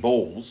 50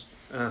 balls,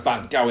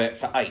 but go out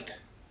for 8.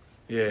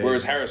 Yeah.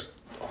 Whereas Harris,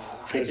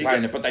 I hate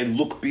saying it, but they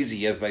look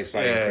busy, as they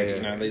say.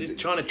 They're Just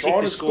trying to tip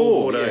the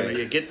scoreboard over.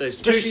 Yeah, get those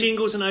two Especially-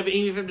 singles and over.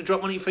 Even if you have to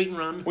drop one of your feet and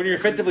run. When you're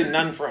effectively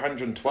none for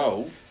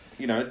 112,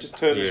 just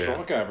turn the Yeah.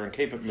 strike over and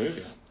keep it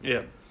moving.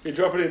 Yeah. You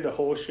drop it in the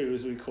horseshoe,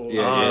 as we call it.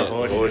 Yeah.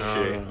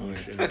 Horseshoe.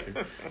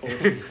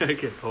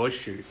 Okay,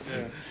 horseshoe.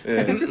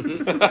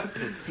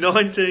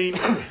 19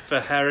 for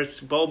Harris,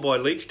 bowled by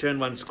Leach, turned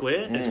one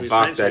square. As we were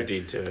Fuck, saying, that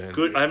did turn.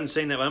 Good. I haven't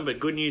seen that one, but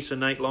good news for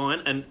Nate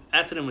Lyon. And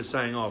Atherton was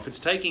saying, if it's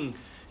taking...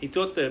 He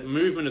thought the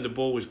movement of the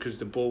ball was because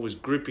the ball was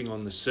gripping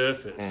on the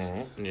surface.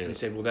 Yeah. And he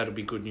said, well, that'll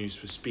be good news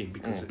for spin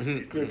because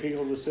Gripping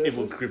on the it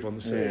will surface. grip on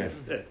the surface.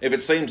 Yeah. If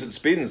it seems, it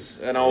spins.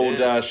 An old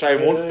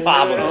Shane Warne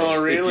parlance,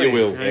 Oh, really? if you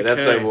will. Yeah,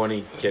 that's Okay. so when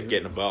he kept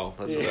getting a bowl.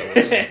 That's what that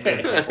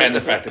was. And the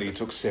fact that he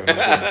took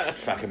 17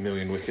 fucking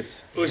million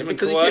wickets. Usman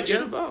Because he kept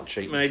getting a Khawaja bowl.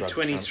 Cheating made drug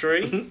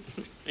 23.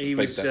 He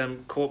was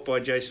that. caught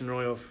by Jason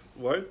Roy off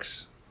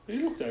Wokes. He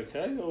looked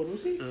okay, or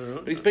was he?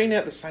 But he's been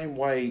out the same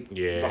way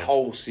Yeah. the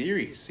whole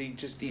series.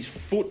 His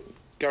foot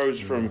goes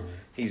from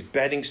his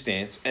batting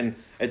stance and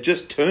it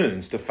just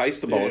turns to face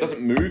the ball. Yeah. It doesn't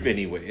move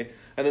anywhere.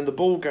 And then the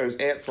ball goes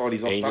outside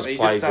his off He stump. just He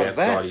plays just does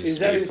outside that. his- Is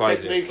that He his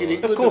plays technique it in fine.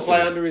 England Of course to play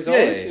it is. under his Yeah.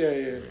 eyes?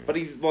 Yeah. But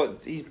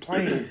he's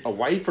playing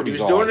away from He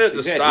his was doing it eyes. at the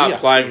He's out start, here.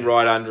 playing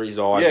right under his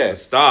eyes Yeah. at the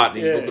start, and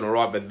he's Yeah. looking all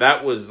right. But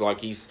that was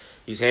like his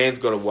hands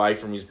got away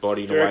from his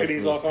body and Do you away reckon from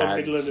he's his like, I'm pads.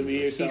 middle of the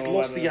year, so He's I'll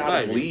lost have the a-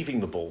 art of Maybe. leaving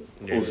the ball,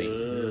 Yeah.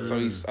 Aussie.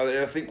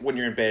 So I think when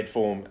you're in bad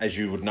form, as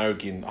you would know,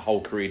 in a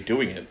whole career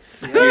doing it,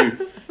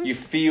 you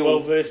feel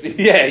Well-versed in-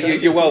 Yeah,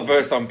 you're well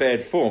versed on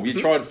bad form. You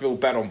try and feel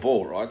bad on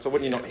ball, right? So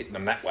when you're not hitting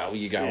them that well,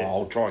 you go, Yeah.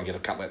 I'll try and get a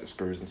couple out the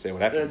screws and see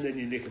what And happens. then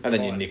you nick it. And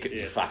then you behind. nick it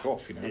Yeah. and fuck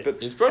off, Yeah. But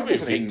He's probably a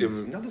that wasn't him, victim.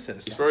 it's another set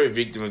of He's stats. probably a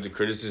victim of the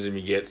criticism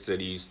he gets that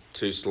he's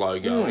too slow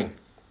going. Mm.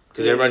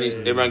 Because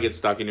everyone gets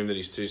stuck in him that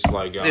he's too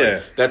slow going.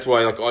 Yeah. That's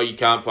why, you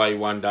can't play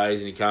one days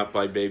and you can't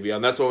play BBL.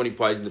 And that's why when he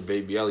plays in the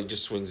BBL, he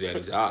just swings out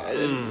his ass.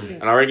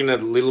 And I reckon a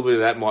little bit of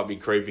that might be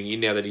creeping in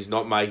now that he's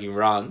not making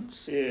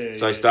runs. Yeah,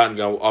 So yeah. he's starting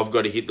to go, I've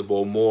got to hit the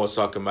ball more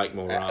so I can make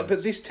more runs.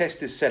 But this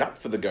test is set up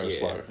for the go Yeah.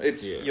 slow.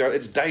 It's Yeah.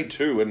 it's day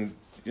 2 and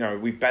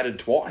we batted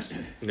twice.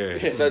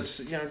 Yeah. So it's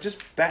just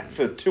bat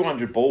for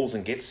 200 balls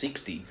and get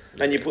 60,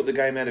 and you put the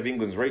game out of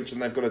England's reach,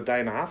 and they've got a day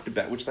and a half to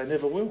bat, which they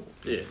never will.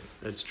 Yeah,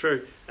 that's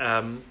true.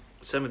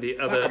 Some of the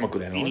other I'm a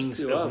good analyst. innings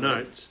You are, of mate.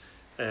 notes.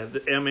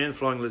 Our man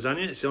flying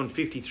lasagna is on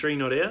 53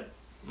 not out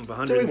of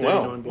 139 Doing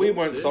well. balls. We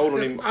weren't yeah. sold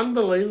on him.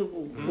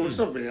 Unbelievable Well, it's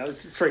not really.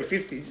 It's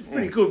 350s. It's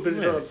pretty good, but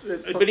it's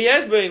not. But he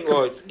has been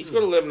he's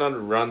got 1,100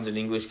 runs in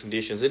English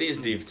conditions. It is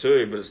Div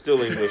 2, but it's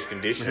still English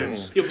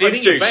conditions. I Div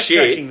think 2 you're backtracking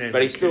shit, then.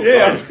 but he's still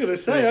Yeah, I fine. was going to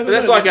say. But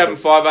that's like having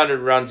 500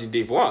 runs in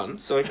Div 1.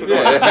 So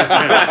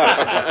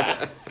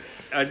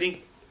I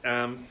think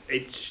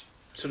it's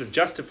sort of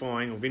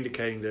justifying or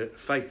vindicating the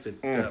faith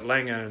that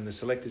Lango and the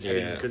selectors had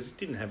in him, because it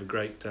didn't have a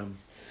great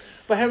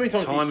But how many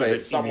times do you time see of it? it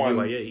in Someone,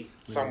 the UAE.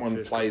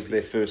 someone plays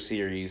their first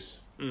series,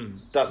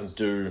 doesn't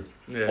do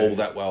Yeah. all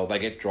that well. They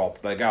get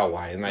dropped. They go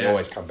away, and they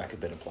always come back a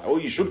better player. Or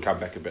you should come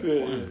back a better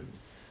player.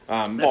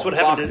 That's what Clark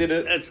happened. did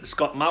it. That's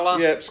Scott Muller.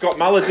 Yeah, Scott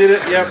Muller did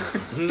it. Yep.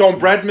 Don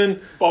Bradman.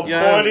 Bob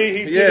yeah, Quiney,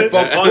 he did yeah, it.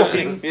 Bob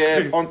Ponting. Ponting.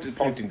 Yeah,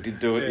 Ponting did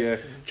do it. Yeah.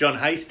 John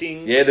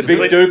Hastings. Yeah, the big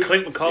Clint, Duke.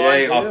 Clint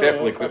McKay. Yeah,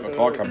 definitely Clint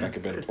McKay come back a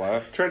better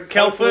player. Trent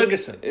Cal Copeland.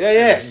 Ferguson. Yeah,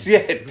 yes, yeah,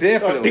 Like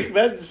definitely. Nick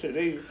Matheson,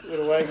 he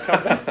went away and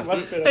come back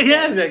much better. He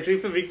has actually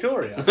for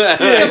Victoria.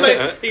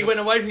 He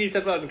went away from New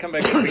South Wales and come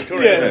back to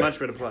Victoria as a much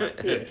better player.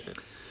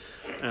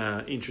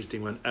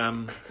 Interesting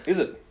one. Is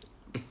it?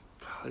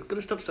 I've got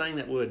to stop saying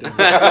that word.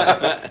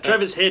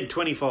 Travis Head,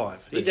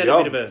 25. He's Good had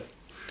job. a bit of a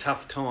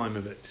tough time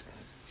of it,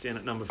 down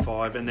at number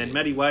 5. And then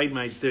Matty Wade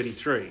made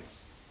 33.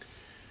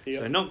 Yep.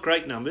 So not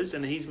great numbers,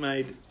 and he's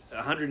made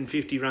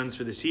 150 runs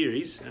for the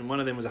series, and one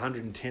of them was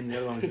 110, the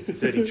other one was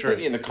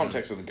 33. In the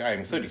context of the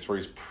game, 33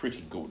 is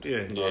pretty good.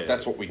 Yeah.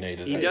 That's what we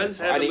needed. He does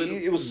have and a little...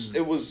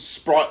 it was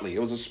sprightly. It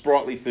was a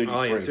sprightly 33.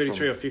 Oh, yeah, 33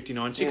 from- or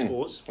 59, 6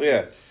 fours.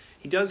 Yeah.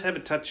 He does have a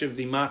touch of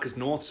the Marcus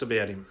Norths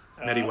about him,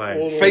 Matty Wade.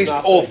 all- Feast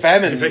or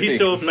famine. you Feast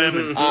think? or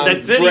famine.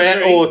 That Drought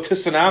 33, or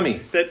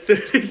tsunami. that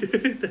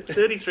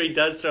 33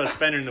 does throw a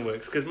spanner in the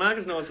works, because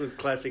Marcus Norths was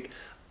classic.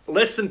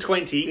 Less than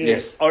 20,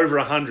 Yes. over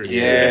 100.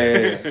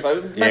 Yeah.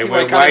 So Matthew we're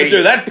Wade can't even waiting.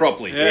 do that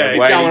properly. Yeah,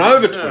 He's waiting. going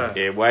over 20.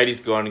 Yeah,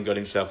 Wadey's gone and got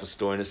himself a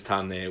Stoinis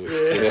ton there, which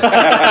upsets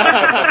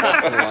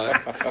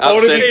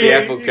the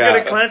apple You've got a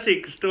cart.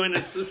 classic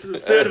Stoinis, the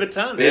third of a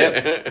ton.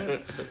 Yeah.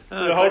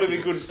 You're holding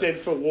in good stead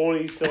for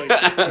Warney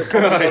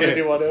selection. Not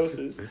anyone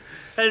else's.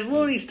 Has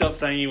Warney stopped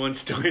saying he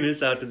wants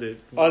Stoinis after the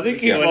I think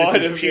he might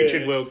Stoinis' have,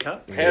 putrid yeah. World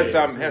Cup?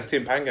 How's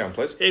Tim Payne going,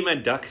 please? He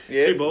made duck.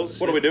 Yeah. 2 balls.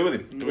 What do we do with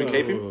him? Do we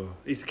keep him? Oh,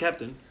 he's the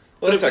captain.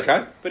 Well, that's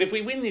okay. But if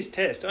we win this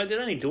test, it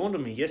only dawned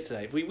on me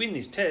yesterday. If we win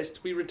this test,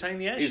 we retain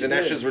the Ashes. He's an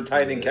Ashes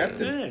retaining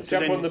captain. Yeah, so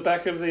Jump then- on the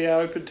back of the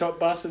open top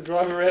bus and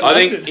drive around. I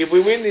think London. if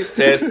we win this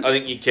test, I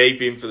think you keep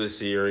him for the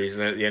series,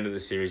 and then at the end of the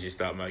series, you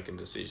start making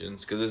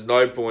decisions. Because there's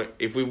no point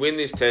if we win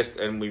this test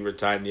and we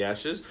retain the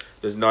Ashes.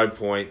 There's no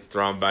point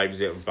throwing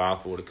babies out with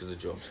bathwater because the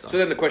job's done. So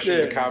then the question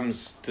Yeah.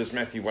 becomes, does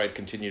Matthew Wade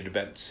continue to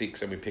bat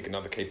 6 and we pick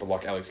another keeper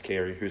like Alex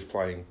Carey, who's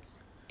playing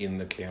in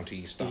the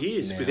county stuff He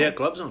is, now? without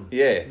gloves on.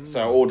 Yeah.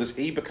 So, or does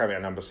he become our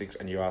number 6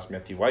 and you ask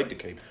Matthew Wade to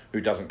keep, who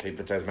doesn't keep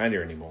for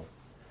Tasmania anymore?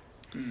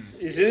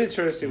 It's an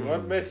interesting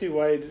one. Matthew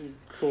Wade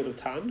caught a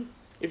ton.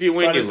 If you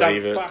win, but you has done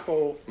leave it. fuck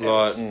all.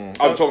 Like,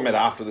 I'm talking about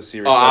after the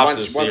series. oh, So after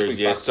once- the once series,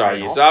 we yeah. fuck Sorry,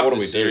 Payne yes. off, After what do the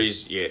we do?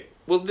 series, yeah.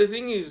 Well, the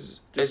thing is,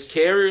 has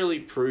Carey really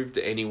proved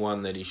to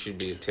anyone that he should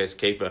be a test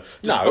keeper?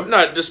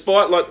 No.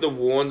 Despite like the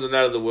Warns and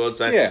that of the world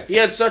saying Yeah. he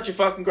had such a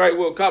fucking great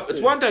World Cup. It's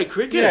one day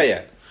cricket. Yeah,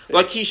 yeah.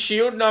 Like his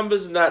shield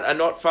numbers and that are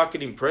not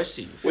fucking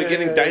impressive. We're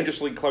getting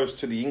dangerously close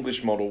to the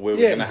English model where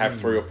we're Yes. going to have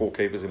 3 or 4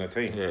 keepers in a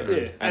team. Yeah.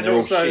 Yeah, and they're all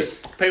also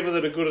shit. people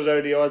that are good at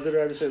ODIs that are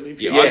absolutely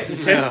pure. Yeah,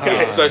 Yes.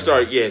 Yeah, so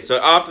sorry, yeah. So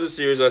after the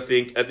series, I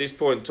think at this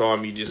point in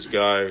time, you just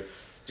go,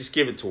 just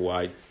give it to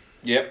Wade.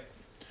 Yep.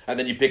 And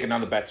then you pick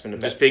another batsman to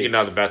bat Just pick 6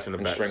 another batsman to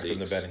and bat strengthen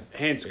 6. the batting.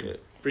 Hanscom. Yeah.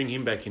 Bring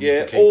him back in Yeah, as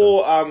the keeper.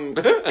 or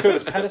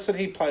Curtis Patterson,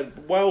 he played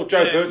well.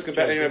 Joe Yeah, Burns can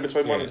bat Joe anywhere Burns,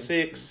 between 1 yeah. and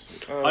 6.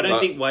 I don't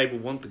think Wade will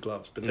want the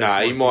gloves, but that's Nah,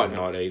 my he might feeling.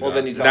 not either. Well,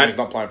 then he's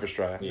not playing for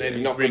Australia. Yeah.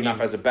 He's not Bring good enough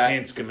him as a bat.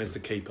 Hanscom as the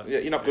keeper. Yeah,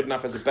 you're not good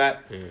enough as a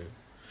bat.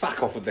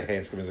 Fuck off with the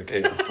Hanscom as a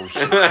keeper.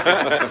 Bullshit.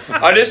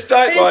 I just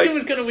don't Hanscom like.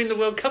 was going to win the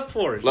World Cup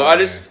for us. Like,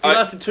 He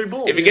lasted 2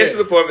 balls. If it gets to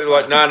the point where they're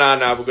like, no,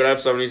 we're going to have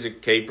someone who's a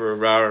keeper,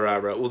 rah, rah,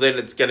 rah, well, then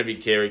it's going to be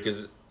Carey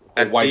because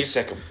Wade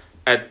second.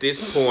 At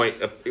this point,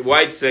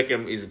 Wade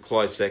second is a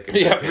close second.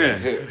 Yep.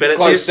 But at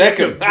Close this,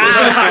 second.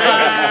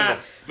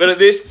 But at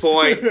this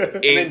point,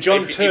 and then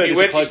John Turd is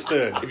a close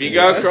third. If you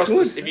go across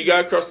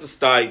the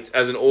states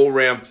as an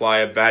all-round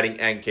player, batting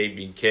and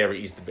keeping,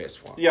 Carey is the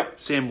best one. Yep.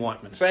 Sam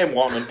Whiteman. Sam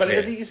Whiteman. But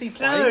is he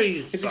playing? No,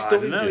 is he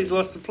still injured? he's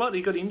lost the plot.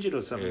 He got injured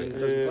or something. He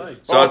doesn't play.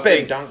 So So I Ben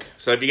think, Dunk.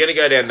 so if you're going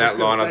to go down that I was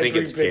gonna line, I say think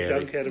bring it's Big Carey.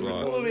 Dunk out of Like,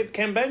 retirement. What about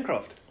Cam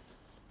Bancroft?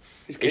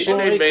 He's he keeper.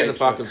 shouldn't even be in the keeps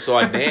fucking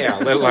side now,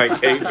 let alone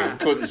keeping.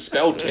 Couldn't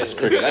spell test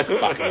cricket. That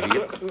fucking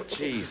idiot.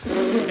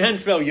 Jeez. He can't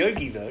spell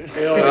yogi, though.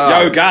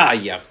 Yoga,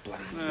 you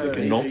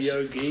bloody He's nonce.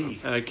 a yogi.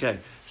 Okay.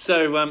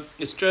 So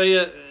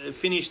Australia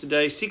finished the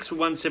day 6 for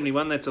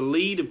 171. That's a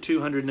lead of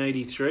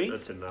 283.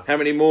 That's enough. How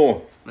many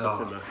more?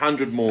 Oh,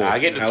 100 more. I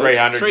get to Alex.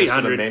 300 just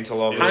for the 300.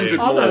 mental of it. 100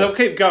 Oh, more. no, they'll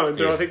keep going,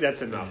 but Yeah. I think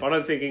that's enough. I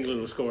don't think England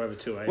will score over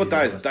 280. What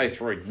day is it? Day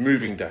 3.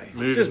 Moving day.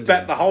 Moving Just day.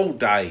 bat the whole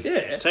day.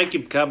 Yeah. Take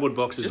your cardboard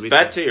boxes Just with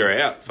bat you. till you're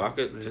out. Fuck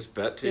it. Just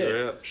bat till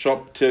you're out.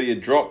 Shop till you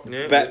drop.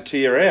 Yeah. Bat till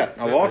you're out.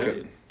 I like That's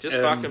it. Just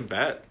fucking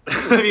bat.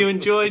 Have you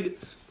enjoyed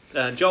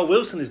Joel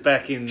Wilson is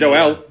back in.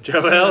 Joel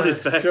is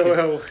back.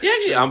 Joel. He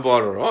actually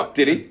umpired all right.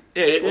 Did he?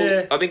 Yeah, well,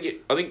 Yeah. I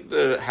think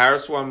the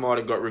Harris one might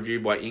have got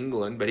reviewed by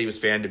England, but he was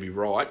found to be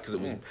right because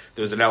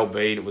there was an LB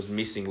and it was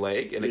missing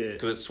leg, and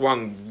because it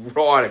swung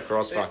right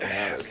across fucking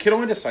Harris. Can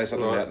I just say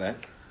something about that?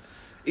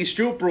 Is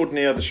Stuart Broad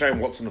now the Shane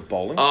Watson of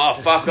bowling? Oh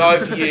fuck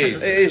off,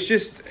 yes. It's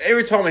just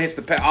every time he hits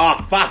the pad.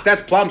 Oh fuck,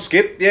 that's plum,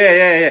 Skip.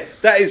 Yeah.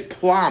 That is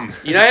plum.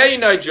 You know how you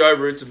know Joe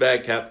Root's a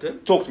bad captain?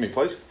 Talk to me,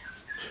 please.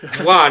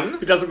 One,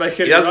 He doesn't make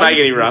any he doesn't runs. make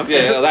any runs.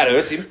 Yeah, that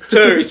hurts him.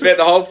 Two, he spent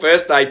the whole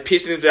first day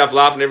pissing himself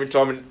laughing every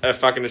time a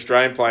fucking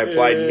Australian player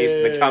played and missed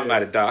and the cunt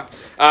made a duck.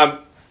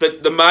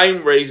 But the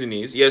main reason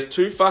is he has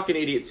two fucking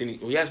idiots in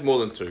his... Well, he has more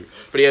than two.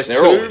 But he has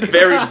two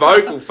very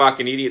vocal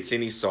fucking idiots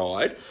in his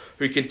side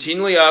who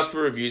continually ask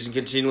for reviews and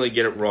continually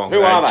get it wrong.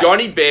 Who are they?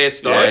 Johnny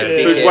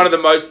Bairstow, who's one of the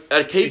most...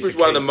 A keeper is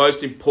one of the keeper.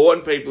 most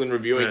important people in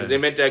reviewing because they're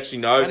meant to actually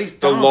know And he's the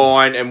dumb.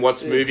 line and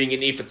what's moving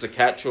and if it's a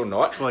catch or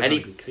not. why he's And he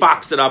not a good keeper.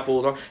 fucks it up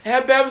all the time.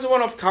 How bad was the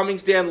one off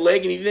Cummings down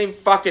leg and he didn't even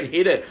fucking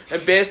hit it?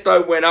 And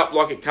Bairstow went up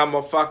like it come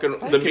off fucking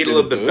the keep middle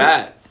of the doing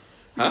bat.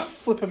 Huh?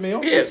 Flipping me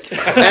off. Yes.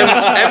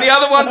 and the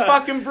other one's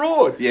fucking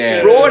Broad.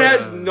 Yeah. Broad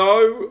has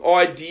no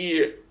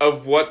idea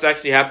of what's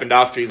actually happened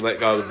after he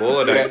let go of the ball,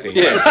 I don't think.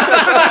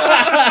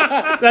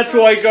 That's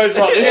why he goes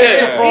like,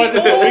 surprised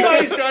at the He wicket.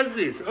 always does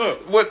this.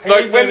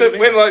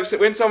 Oh.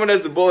 When someone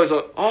has the ball, he's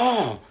like,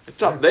 oh,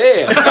 it's up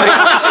there.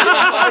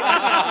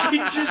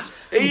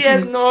 He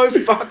has no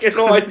fucking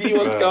idea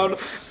what's going on.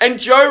 And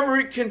Joe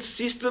Root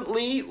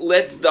consistently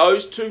lets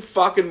those two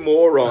fucking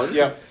morons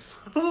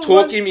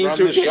talk him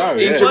into the show,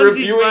 yeah. One's his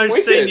reviewing most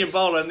wickets. senior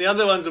bowler and the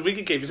other one's a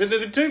wicketkeeper. So they're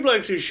the two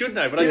blokes who should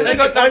know, but I They take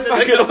got it no that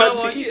they got fucking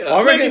no idea.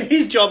 It's making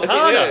his job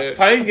harder. Yeah.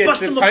 Payne gets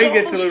Bust him the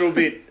a balls. little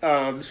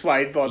bit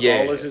swayed by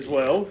Yeah. bowlers as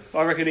well.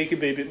 I reckon he could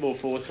be a bit more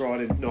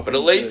forthright in knocking. But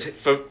at least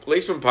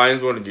from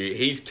Payne's point of view,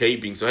 he's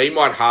keeping, so he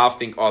might half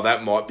think, oh,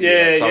 that might be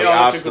it. So he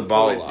that's asks a the good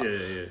point. bowler.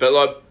 Yeah. But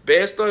like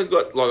Bairstow's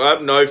got I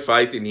have no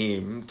faith in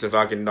him to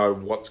fucking know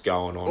what's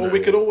going on. Well,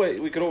 we could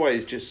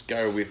always just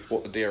go with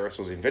what the DRS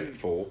was invented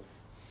for.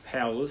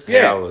 Howlers.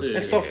 Howlers.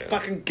 And stop Yeah.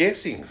 fucking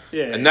guessing.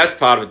 Yeah. And that's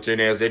part of it too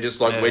now, is they're just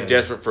like, Yeah. we're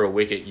desperate for a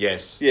wicket,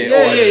 yes. Yeah,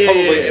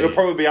 it'll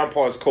probably be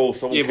umpire's call,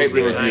 so we'll Yeah, keep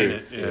we'll the retain review.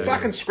 it, yeah.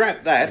 Fucking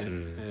scrap that.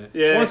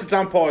 yeah. Once it's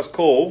umpire's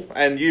call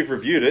and you've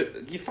reviewed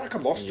it, you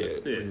fucking lost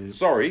it. Yeah.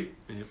 Sorry.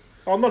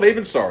 I'm not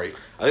even sorry.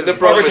 I think the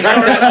problem is,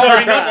 Retract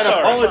not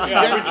sorry. apology.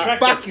 Yeah, Yeah, retract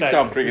fuck that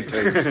yourself, cricket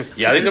team.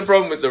 yeah, I think the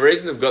problem with the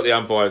reason they've got the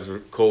umpire's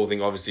call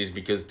thing obviously is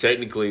because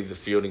technically the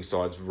fielding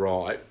side's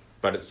right,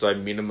 but it's so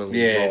minimally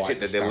Yeah, it's right hit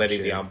that the they're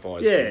letting stumps, the yeah.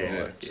 umpires Yeah.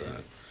 be right. So,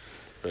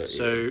 but,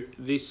 So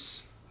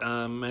this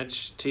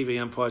match, TV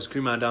umpires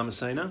Kumar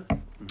Dharmasena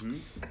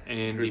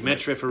and the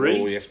match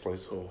referee, Oh, yes,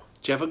 please.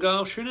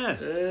 Javagal Srinath,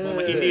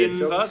 former Indian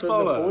jobs fast for the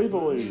bowler.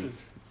 boys.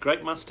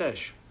 Great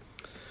moustache.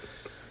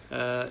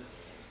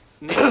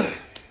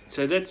 Next,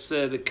 so that's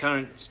the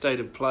current state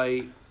of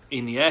play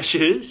in the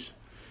Ashes.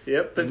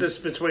 Yep, but this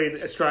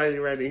between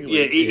Australia and England.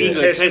 Yeah,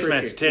 England Test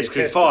match, cricket. Test Yeah,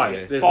 cricket, five.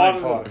 cricket. There's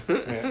Five no of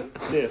them.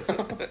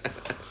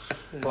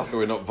 Yeah. Lucky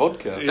we're not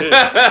vodka.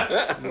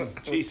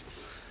 Jeez.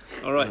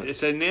 All right,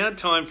 so now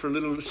time for a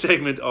little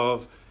segment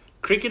of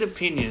cricket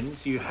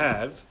opinions you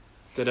have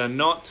that are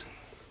not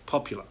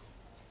popular.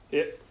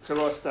 Yep. Can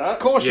I start? Of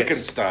course you Yes. can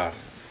start.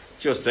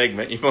 it's your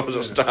segment, you might as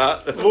well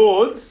start.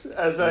 Lords,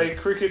 as a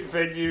cricket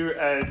venue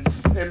and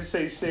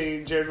MCC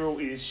in general,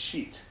 is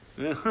shit.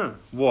 Uh-huh.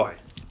 Why?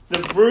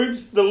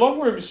 The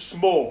long room's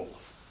small.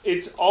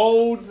 It's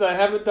old. They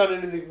haven't done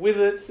anything with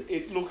it.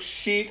 It looks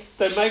shit.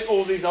 They make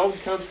all these old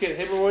cunts get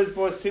hemorrhoids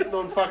by sitting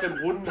on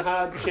fucking wooden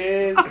hard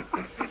chairs.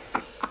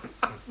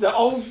 The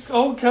old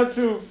cunts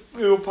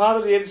who are part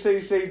of the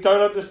MCC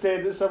don't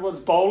understand that someone's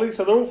bowling,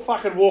 so they're all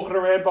fucking walking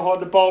around behind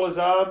the bowler's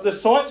arm. The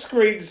sight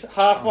screen's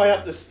halfway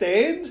up the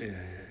stand,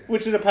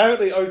 which is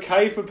apparently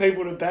okay for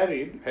people to bat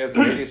in. How's the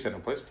media centre,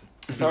 please?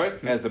 Sorry?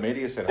 How's the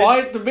media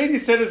centre? The media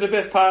centre's the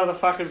best part of the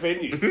fucking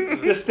venue.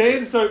 The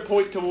stands don't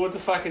point towards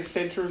the fucking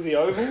centre of the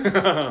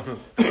oval.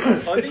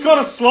 It's got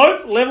a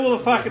slope, level the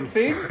fucking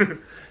thing.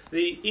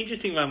 The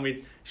interesting one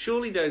with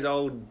surely those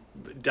old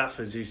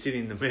duffers who sit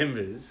in the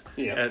members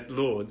Yeah. at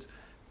Lords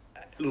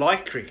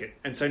like cricket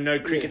and so know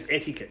cricket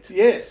etiquette.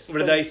 Yes.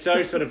 But are they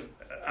so sort of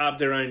up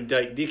their own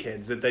date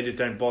dickheads that they just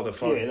don't bother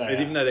following? Yeah,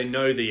 they even though they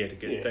know the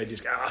etiquette, Yeah. they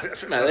just go,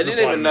 No, they didn't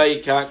even know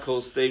you can't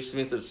call Steve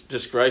Smith a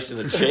disgrace and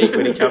a cheat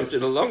when he comes to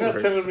the long Can't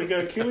room. tell him to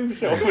go kill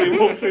himself when he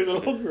walks through the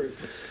long room.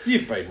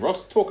 You've been,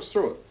 Ross. Talk us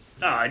through it.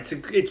 Oh,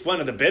 it's one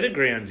of the better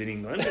grounds in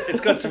England. It's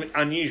got some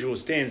unusual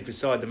stands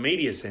beside the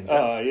media centre.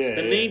 Oh, yeah.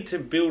 The yeah. need to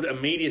build a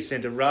media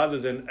centre rather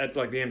than at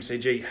like the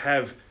MCG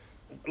have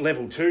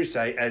level 2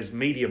 say as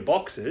media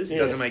boxes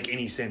doesn't make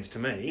any sense to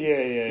me.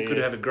 Yeah. You could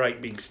have a great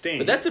big stand.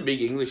 But that's a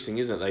big English thing,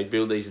 isn't it? They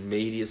build these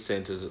media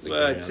centres at the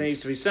Well, it grounds. seems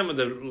to be some of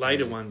the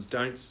later ones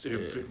don't.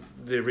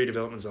 The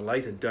redevelopments are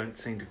later don't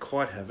seem to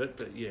quite have it.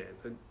 But yeah,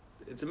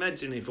 it's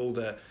imagine if all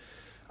the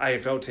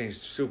AFL teams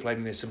still played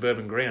in their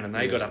suburban ground and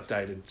they got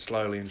updated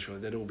slowly and surely,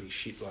 they'd all be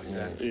shit like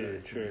that. Yeah,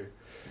 true.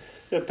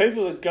 The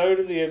people that go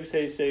to the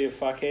MCC are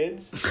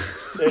fuckheads.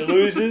 They're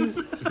losers.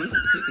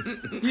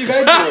 You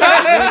go through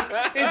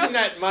it. Isn't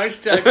that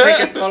most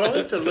cricket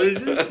followers are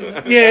losers?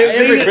 Yeah,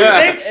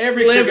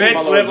 Every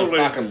next level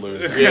fucking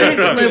loser. Next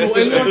level,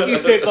 and like you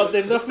said, like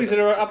they're nuffies that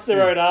are up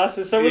their own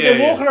asses. So when Yeah,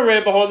 they're walking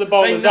around behind the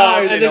bowler's They know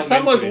arm, they're and then not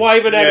someone's meant to.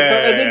 waving at Yeah.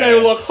 it, and then they're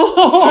all like,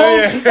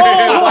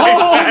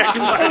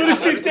 I'm going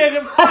to sit there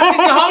and fucking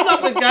hold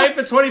up the game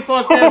for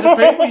 25,000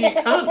 people, you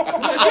cunt.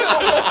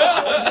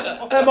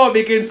 That might be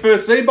against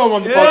first C-bomb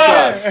on the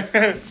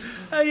podcast.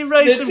 Oh, you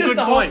raised They're some just good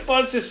a whole points.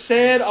 bunch of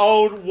sad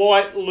old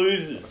white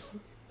losers.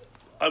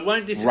 I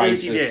won't disagree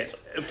with you there. Racist.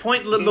 A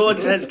point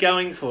Lords has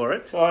going for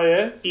it Oh,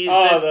 yeah? is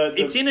that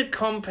it's in a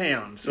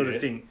compound sort of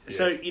thing.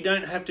 So you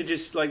don't have to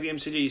just, like the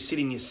MCG, you sit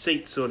in your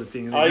seat sort of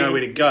thing and there's nowhere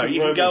to go.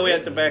 You can go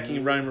out the back and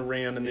you roam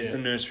around and there's the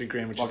nursery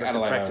ground, which Like is like the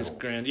Adelaide practice Oval.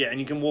 ground. Yeah, and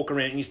you can walk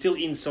around and you're still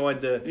inside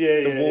the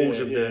walls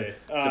of the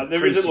There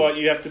precinct. isn't like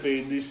you have to be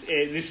in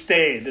this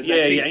stand. And Yeah,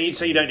 that's yeah, it. and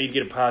so you don't need to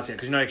get a pass out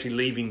because you're not actually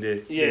leaving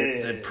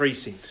the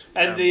precinct.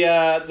 And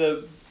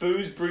the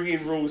booze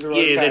bring-in rules are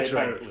okay, yeah, that's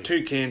apparently. right.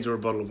 2 cans or a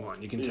bottle of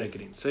wine, you can take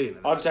it in. So you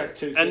know, I'd take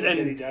 2 cans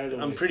any day of the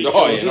I'm week. pretty Oh,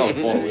 sure yeah, not a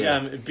bottle, yeah.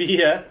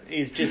 beer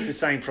is just the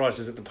same price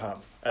as at the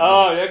pub.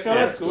 Oh, yeah, okay,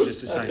 that's it's good.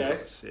 just the same Okay.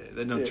 price. Yeah,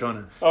 they're not trying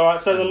to. All right,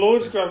 so the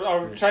Lord's Ground,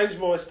 I've changed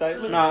my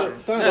statement. No,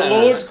 the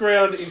Lord's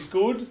Ground is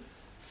good.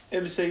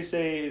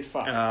 MCC is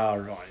fucked. Oh,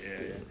 right,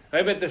 yeah. How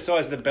about the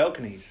size of the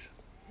balconies?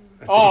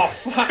 Oh,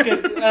 fuck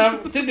it.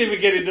 Didn't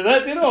even get into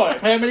that, did I?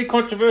 How many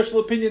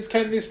controversial opinions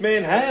can this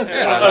man have?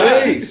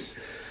 Jeez.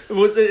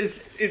 Well,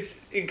 it's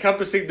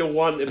encompassing the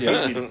one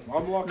opinion.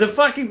 I'm like, The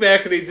fucking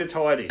balconies are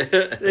tiny.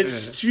 It's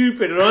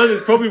stupid. And I know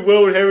there's probably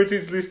World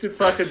Heritage listed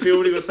fucking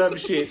building or some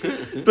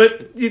shit.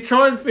 But you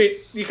can't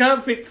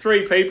fit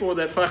 3 people on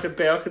that fucking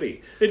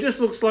balcony. It just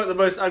looks like the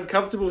most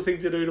uncomfortable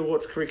thing to do to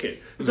watch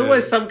cricket. There's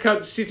always some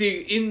cunt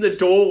sitting in the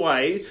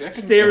doorway,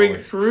 staring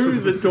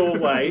through the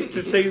doorway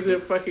to see the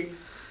fucking...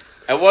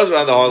 It was one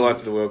of the highlights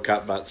of the World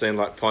Cup, but seeing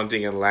like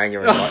Ponting and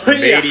Langer and like the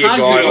Yeah, media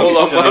hugging guy all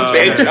on each one other.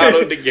 bench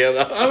huddled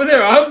together. With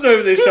their arms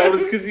over their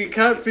shoulders because you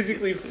can't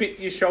physically fit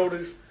your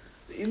shoulders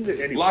in the...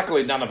 Anyway.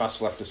 luckily, none of us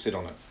will have to sit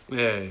on it.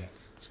 Yeah.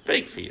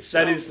 Speak for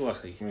yourself. That is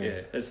lucky.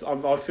 Yeah,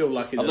 I feel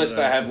lucky. that Unless I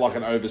they don't have like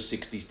an over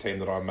 60s team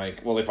that I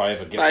make. Well, if I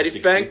ever get Mate, to if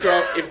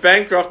 60.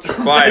 Bancroft is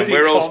playing, As he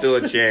we're all coughs. still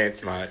a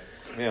chance, mate.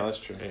 Yeah, that's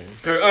true.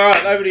 All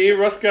right, over to you,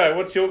 Roscoe.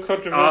 What's your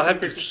controversial? I'll have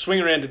to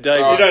swing around to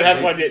David. You don't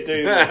have one yet, do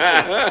you?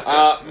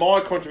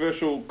 My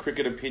controversial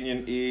cricket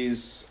opinion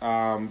is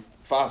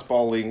fast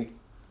bowling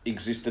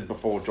existed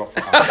before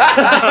Joffrey.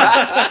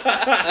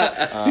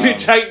 You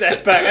take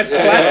that back. That's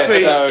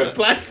blasphemy. so-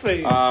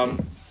 Blasphemy.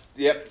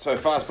 Yep, so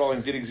fast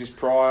bowling did exist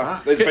prior.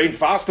 There's been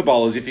faster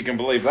bowlers, if you can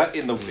believe that,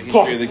 in the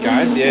history of the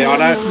game. Yeah, I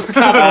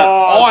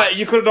know.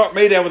 You could have knocked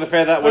me down with a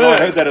feather when I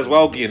heard that as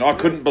well, Gin. I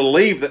couldn't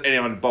believe that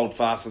anyone bowled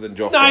faster than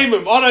Joffrey. Name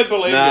him. I don't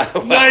believe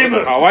it. Name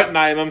him. I won't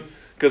name him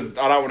because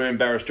I don't want to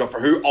embarrass Joffrey,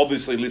 who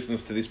obviously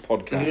listens to this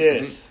podcast.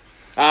 Yes.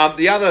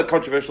 The other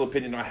controversial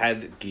opinion I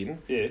had, Gin,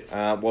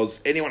 Yeah. was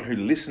anyone who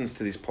listens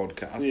to this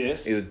podcast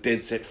Yes. is a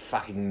dead set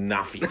fucking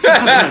nuffy.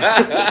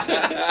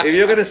 If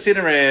you're going to sit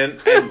around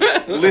and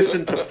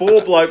listen to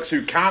 4 blokes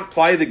who can't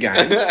play the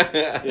game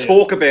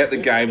talk about the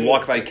game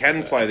like they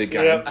can play the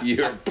game, Yeah.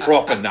 you're a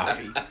proper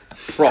nuffy.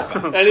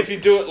 Proper. And if you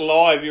do it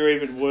live, you're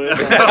even worse.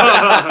 Is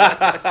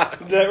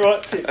that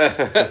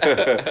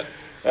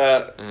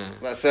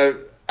right? So,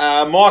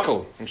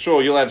 Michael, I'm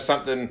sure you'll have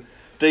something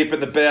deep in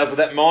the bowels of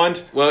that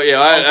mind. Well, yeah,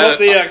 I've got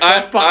the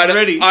cuff button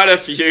ready. I had a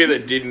few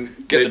that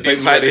didn't Get the that didn't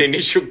beeps make the ready.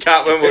 initial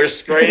cut when we were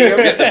screening them.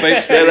 Get the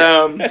beeps ready.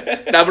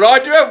 But, no, but I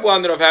do have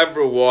one that I've had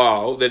for a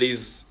while that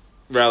is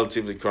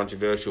relatively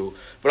controversial.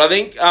 But I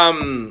think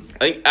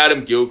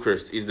Adam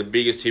Gilchrist is the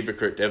biggest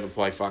hypocrite to ever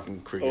play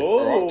fucking cricket.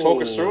 Oh. Right,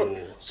 talk us through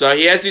it. So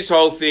he has this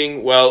whole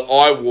thing, well,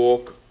 I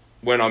walk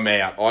when I'm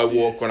out. I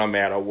walk when I'm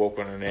out. I walk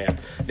when I'm out.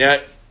 Now,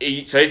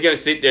 so he's going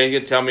to sit there and he's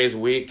going to tell me as a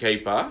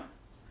wicketkeeper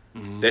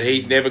that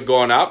he's never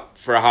gone up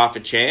for a half a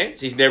chance.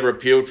 He's never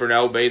appealed for an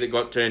LB that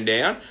got turned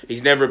down.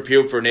 He's never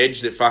appealed for an edge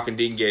that fucking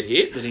didn't get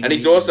hit. And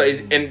he's also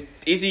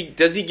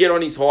does he get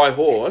on his high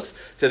horse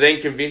to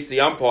then convince the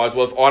umpires?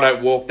 Well, if I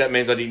don't walk, that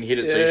means I didn't hit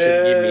it, so you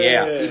shouldn't give me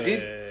out. He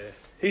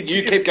did.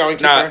 You keep going.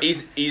 No,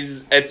 he's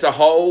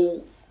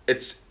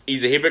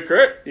a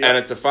hypocrite and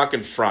it's a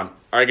fucking front.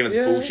 I reckon it's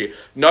bullshit.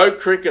 No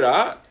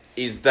cricketer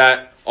is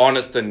that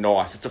honest and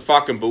nice. It's a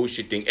fucking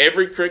bullshit thing.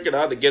 Every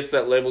cricketer that gets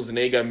that level is an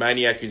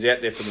egomaniac who's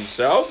out there for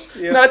themselves.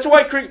 Yep. No, it's the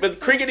way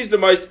cricket is the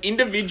most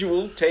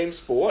individual team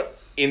sport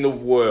in the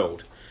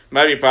world.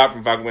 Maybe apart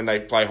from fucking when they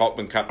play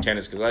Hopman Cup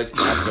tennis, because those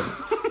cunts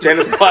are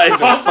tennis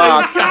players are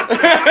fucked.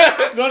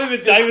 Not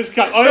even Davis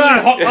Cup. Only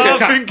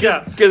Hopman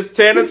Cup. Because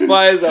tennis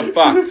players are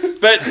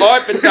fucked. But I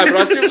think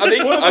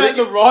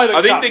the Ryder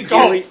I think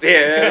Cup? the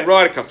Gilly,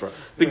 Ryder Cup.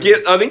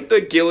 I think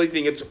the Gilly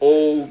thing. It's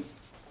all.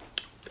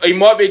 He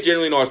might be a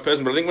generally nice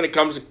person, but I think when it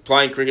comes to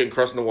playing cricket and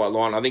crossing the white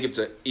line, I think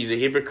he's a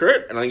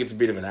hypocrite, and I think it's a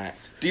bit of an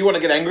act. Do you want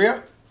to get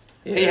angrier?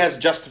 Yeah. He has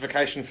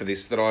justification for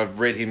this that I've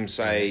read him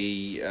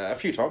say a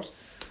few times.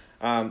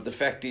 The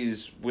fact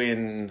is,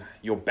 when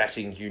you're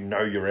batting, you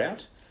know you're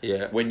out.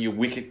 Yeah. When you're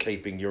wicket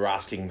keeping, you're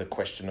asking the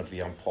question of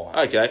the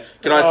umpire. Okay.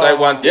 Can I say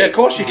one thing? Yeah, of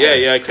course you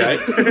can. Yeah, okay.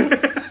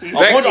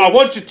 I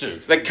want you to.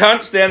 The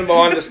cunt standing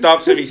behind the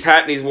stumps with his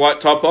hat and his white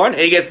top on,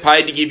 he gets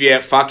paid to give you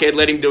out, fuckhead.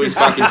 Let him do his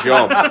fucking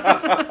job.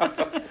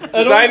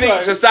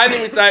 It's the same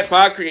thing we say at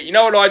park cricket. You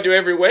know what I do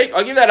every week?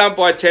 I give that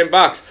umpire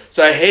 $10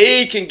 so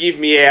he can give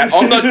me out.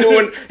 I'm not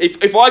doing...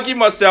 If I give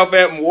myself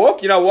out and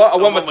walk, you know what? I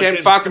want my 10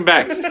 fucking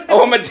backs. I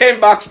want my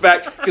 $10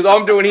 back because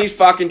I'm doing his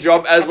fucking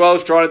job as well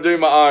as trying to do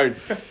my own.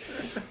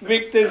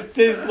 Vic,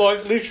 there's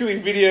like literally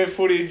video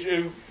footage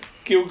of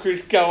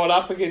Gilchrist going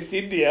up against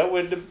India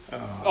when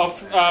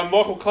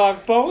Michael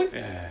Clark's bowling.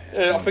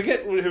 I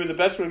forget who the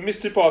batsman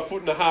missed it by a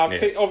foot and a half.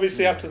 Yeah.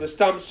 Obviously up to the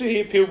stumps. He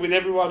appealed with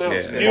everyone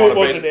else. Yeah. Knew it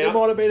wasn't There out.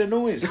 might have been a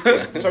noise.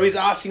 So he's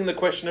asking the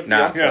question of the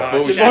Nah. umpire. Yeah.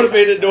 There might have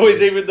been a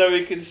noise, even though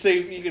he can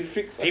see. You can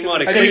fix. He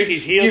might have And clicked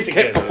his heels You've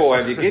together. kept before,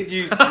 have you, kid?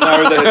 You know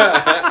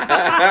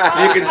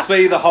that you can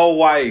see the whole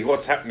way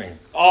what's happening.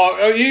 Oh,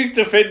 are you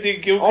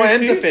defending Gilchrist? I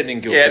am here?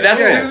 defending Gilchrist. Yeah,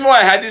 this is why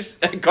I had this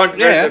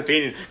controversial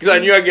opinion because I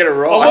knew I'd get it I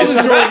right.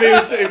 wasn't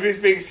sure if he was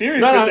being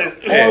serious. No, with no.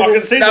 this. Yeah. I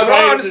can see the No, but way I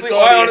it's honestly,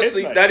 inside your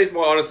honestly, head, mate. that is my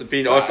honest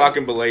opinion. I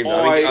fucking believe it.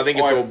 I think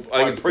it's all. I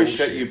think it's appreciate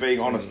bullshit. you being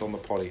honest on the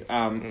potty.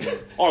 I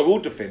will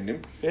defend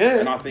him, Yeah.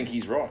 and I think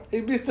he's right.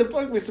 He missed it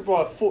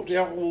by a foot.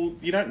 Yeah, well,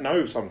 you don't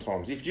know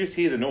sometimes. If you just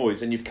hear the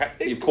noise and you've caught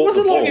It the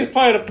wasn't ball, like he's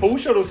playing a pull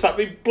shot or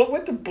something. He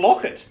went to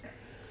block it.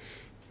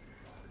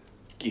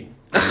 Gin.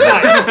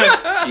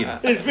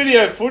 There's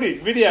video footage,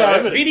 video So,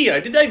 evidence. Video?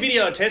 Did they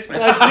video a test match?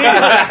 They did.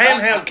 With a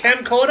handheld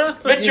camcorder?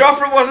 But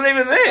Joffre wasn't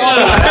even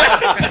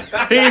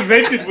there. He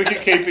invented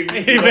wicket keeping.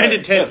 He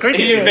invented test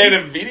cricket. He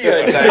invented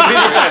videotape.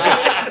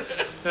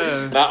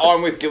 No,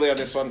 I'm with Gilly on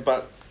this one,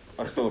 but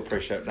I still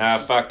appreciate it. Nah,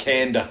 fuck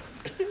candour.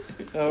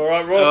 All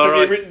right, Ross, All have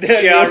right. you written down?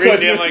 Yeah, your I've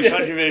written down my contribution?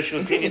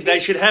 controversial opinion. They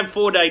should have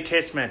 4-day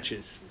test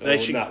matches. They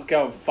should. No,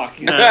 go and fuck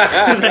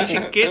yourself. They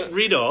should get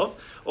rid of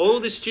all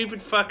the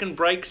stupid fucking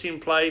breaks in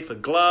play for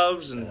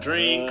gloves and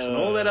drinks and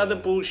all that other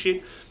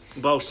bullshit.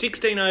 Bowl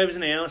 16 overs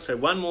an hour, so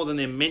one more than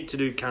they're meant to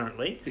do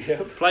currently.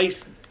 Yep.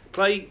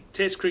 Play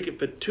test cricket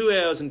for 2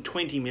 hours and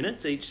 20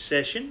 minutes each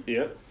session.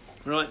 Yep.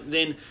 Right,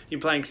 then you're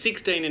playing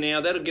 16 an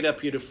hour. That'll get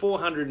up you to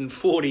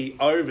 440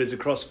 overs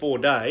across 4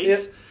 days.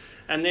 Yep.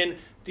 And then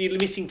you're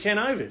missing 10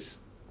 overs.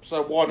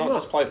 So why not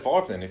just play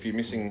 5 then if you're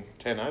missing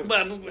 10 overs?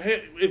 But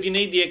if you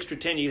need the extra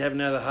 10, you'd have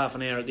another half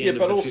an hour at the end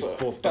but of the also,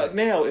 fourth but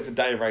day. now if a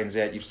day rains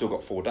out, you've still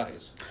got 4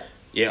 days.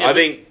 Yeah, I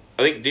think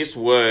this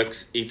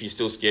works if you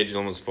still schedule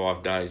them as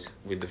 5 days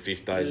with the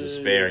 5th day as a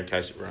spare in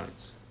case it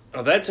rains.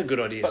 Oh, that's a good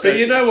idea. So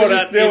you know what?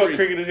 start Now what every-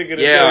 cricketers are going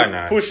to Yeah, do?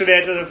 I know. Push it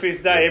out to the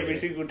 5th day every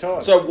single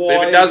time. So But why?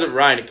 if it doesn't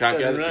rain, it can't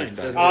go to Doesn't the rain, 5th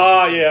day. doesn't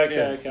Ah, yeah,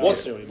 okay. I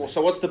What's see what you mean.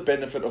 what's the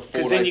benefit of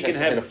 'Cause then 4-day you can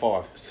tests ahead have of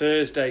 5?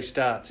 Thursday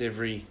starts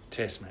every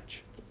test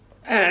match.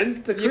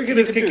 And the You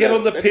cricketers can can do get that.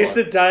 on the That's piss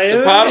right. a day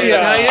The part of earlier.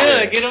 the day,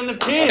 Yeah, get on the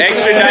piss.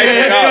 Extra day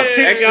for golf.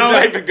 Yeah, Extra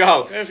yeah. day for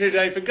golf. Extra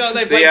day for golf.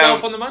 They play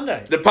golf on the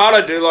Monday. The part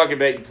I do like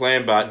about your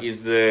plan, but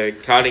is the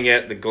cutting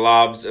out the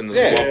gloves and the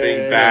Yeah. swapping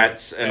Yeah.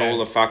 bats and all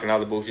the fucking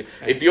other bullshit.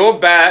 If your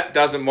bat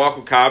doesn't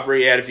Michael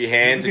Carberry out of your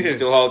hands and you're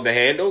still holding the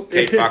handle,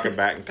 keep fucking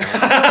batting.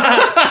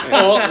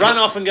 Or run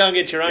off and go and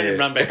get your own Yeah. and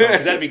run back on,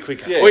 because that'd be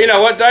quicker. Yeah. Well, you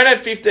know what? Don't have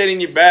 15 in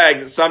your bag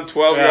that some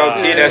 12-year-old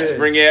kid has to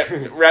bring out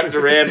wrapped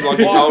around like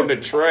he's holding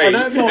a tree, I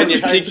don't mind and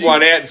you pick changing-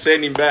 one out and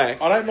send him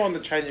back. I don't mind the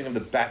changing of the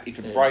bat if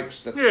it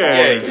breaks. That's Yeah, fine.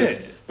 yeah, but, yeah.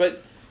 it's-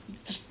 but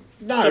just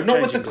no, Stop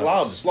not with the changing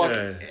gloves. gloves. Like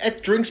Yeah.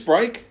 at drinks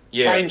break,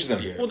 Yeah. change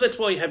them. Yeah. Well, that's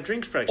why you have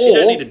drinks breaks. You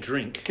don't need a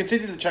drink.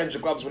 Continue to change the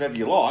gloves whenever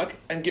you like,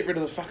 and get rid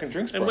of the fucking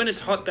drinks breaks. And when it's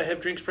hot, they have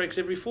drinks breaks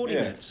every 40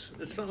 Yeah. minutes.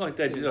 It's not like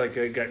they do like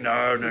go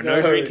no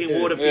No, drinking yeah.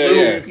 water for Yeah, you.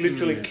 yeah.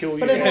 Literally kill you.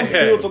 But everyone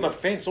fields on the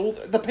fence. All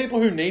the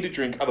people who need a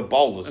drink are the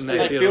bowlers, And and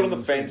they they field field on on the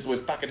the fence fence.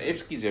 with fucking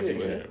eskies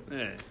everywhere,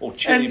 Yeah. or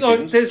chili And like,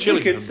 bins. there's Chili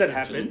wickets bins. that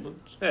happen.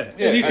 Yeah.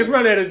 Yeah, And you can and-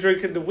 run out of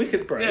drink in the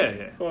wicket break. Yeah,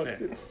 yeah. Like,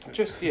 Yeah.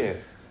 Just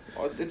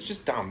it's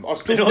just dumb. I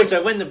still And think,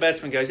 also, when the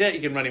batsman goes out, you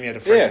can run him out a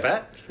fresh Yeah.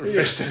 bat, a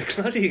fresh set of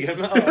gloves. You go,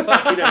 oh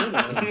fuck, you don't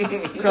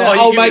know.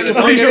 I'll make him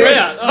bring it in.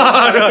 out.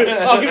 Oh, no.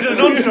 I'll give it to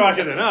the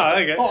non-striker then. Oh,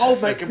 okay.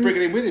 Old mate can bring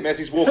it in with him as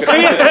he's walking.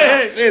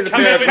 Yeah. There's a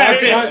Come pair of over gloves,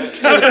 here. mate.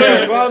 There's a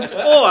pair of gloves.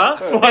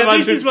 Or, now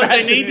this is what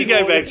they 500 need to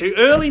go bats back to.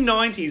 Early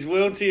 90s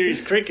World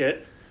Series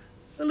cricket,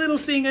 a little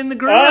thing in the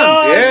ground.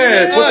 Oh,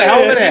 Yeah, put the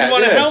helmet Didn't out.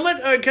 want a yeah. helmet?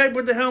 Okay,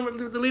 put the helmet,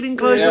 the lid in,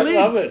 close Yeah, the lid.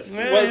 Love it.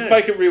 Yeah, Well, yeah.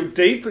 Make it real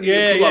deep and you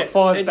Yeah, put like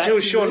 5 Until bats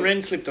in Sean there.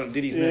 Wren slipped on,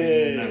 did his Yeah,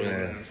 name. yeah, No, Yeah, no,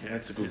 no.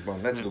 that's a good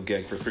one. That's a good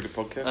gag for a cricket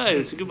podcast. Hey,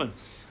 it's a good one.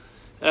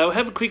 We'll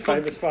have a quick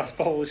Famous fast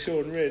bowler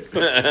Sean Red.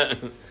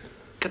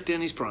 cut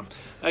down his prime.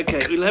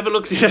 Okay, we'll have a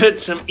look at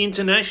some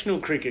international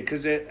cricket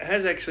because there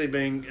has actually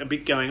been a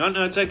bit going on.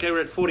 No, it's okay.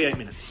 We're at 48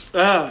 minutes.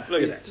 Ah,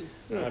 Look at that.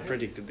 I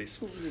predicted this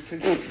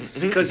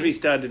because we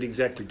started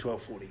exactly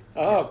 12:40.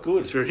 Oh,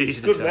 good. It's very easy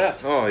to Good tell.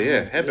 maths. Oh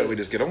yeah, how about we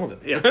just get on with it?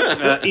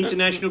 Yeah,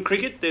 international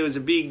cricket. There was a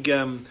big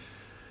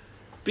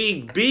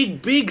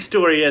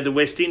story out of the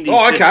West Indies.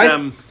 Oh, okay.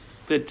 That,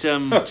 that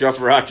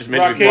Jofra Archer's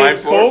meant to be Raheem playing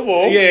for.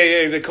 Cornwall,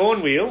 the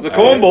cornwheel, The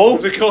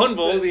cornball. the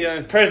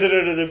cornball,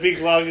 president of the Big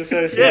Lug yes,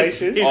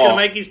 Association. he's going to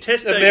make his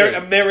test debut.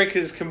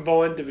 America's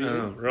combined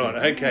division. Oh,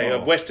 right, okay,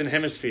 Western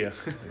Hemisphere.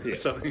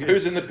 Something.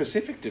 Who's in the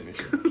Pacific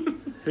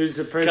Division? Who's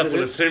the A couple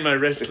president? of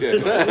sumo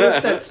wrestlers.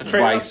 That's Trent,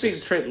 I think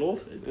Racist. Trent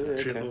Lawford.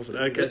 Trent Lawford,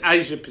 okay.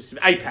 Asia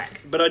Pacific, APAC.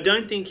 But I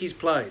don't think he's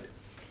played.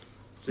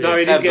 So, No,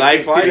 he Have didn't get they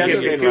picked. played? He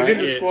Hasn't didn't get been picked. He was in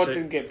the ranked. squad, Yeah, so-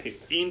 didn't get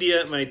picked.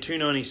 India made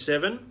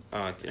 297,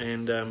 Oh, okay.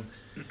 and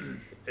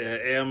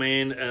our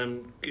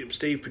man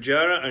Steve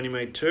Pujara only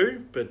made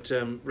 2, but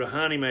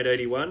Rahani made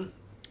 81,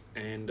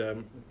 and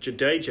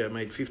Jadeja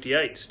made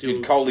 58. Still,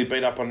 Did Coley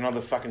beat up on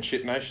another fucking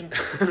shit nation?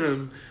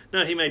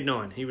 no, he made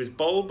 9. He was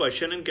bowled by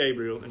Shannon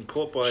Gabriel and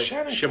caught by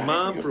Shannon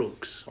Shamar Gabriel.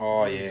 Brooks.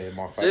 Oh, yeah,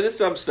 my See, favourite. there's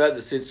some stat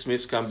that since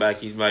Smith's come back,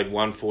 he's made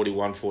 140,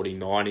 140,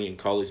 90, and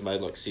Coley's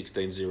made like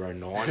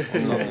 1609 or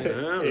something.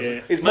 Oh,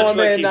 Yeah. Is much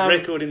my like man, his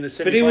record in the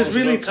semi. But he was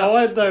really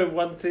tired though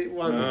one game,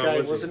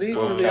 was he? wasn't he?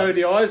 Oh, From the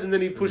ODIs, and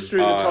then he pushed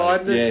through the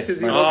tiredness yes, because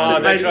he mate.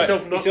 made that's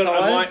himself right. not He thought,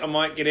 tired. I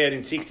might get out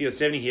in 60 or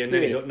 70 here, and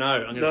then he Yeah. thought, no,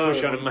 I'm going to No,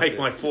 push on and make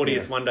my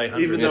 40th one day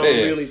 100. Even though Yeah.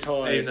 I'm really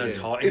tired. Even though yeah.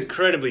 tired,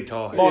 incredibly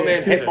tired. My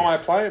man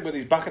Hetmeyer playing with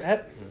his bucket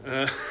hat.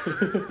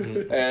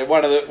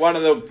 One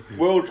of the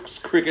world's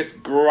cricket's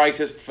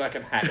greatest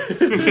fucking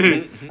hats. One of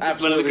the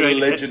Absolutely great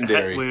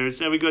legendary. hat wearers.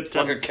 Now we got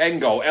Like a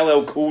Kangol,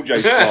 LL Cool J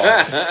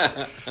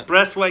style.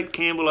 Brathwaite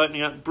Campbell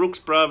opening up, Brooks,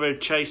 Bravo,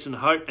 Chase and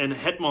Hope, and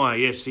Hetmeyer.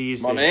 Yes, he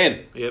is My there.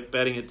 man. Yep,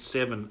 batting at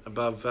 7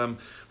 above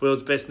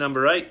world's best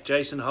number 8,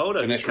 Jason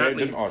Holder. who's Dinesh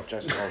currently Redden. Oh,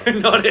 Jason Holder.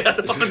 not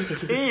out on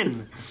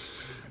 10.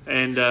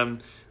 And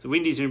the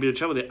Windies are in a bit of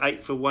trouble. They're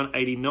 8 for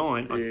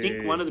 189. I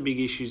think one of the big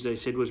issues they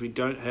said was we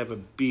don't have a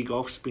big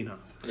off spinner.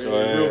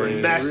 Real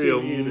massive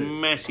Real unit.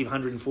 massive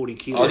 140 I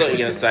kilos. thought you were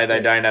going to say they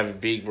don't have a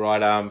big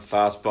right arm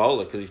fast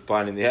bowler because he's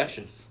playing in the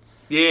Ashes.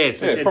 Yes,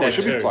 they Yeah, said probably that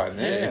should too. be playing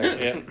there.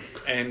 Yeah.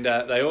 And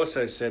they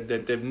also said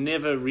that they've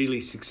never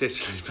really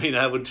successfully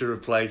been able to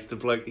replace the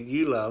bloke that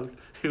you loved,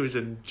 who was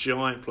a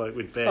giant bloke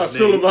with bad knees.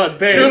 Suleiman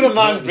Ben.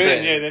 Suleiman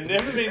Ben, yeah. They've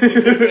never been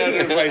successful able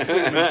to replace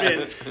Suleiman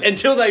Ben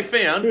until they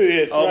found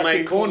Yes, old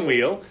Raheem mate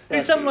Cornwheel,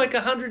 who's something like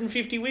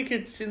 150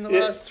 wickets in the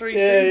last 3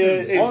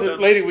 seasons. He's So- the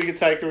leading wicket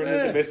taker in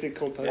the domestic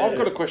contest. I've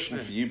got a question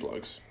for you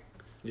blokes.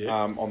 Yeah.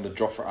 On the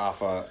Jofra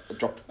Arthur.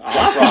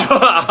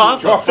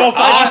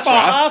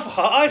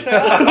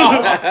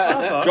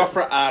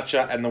 Jofra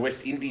Archer and the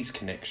West Indies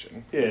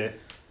connection. Yeah.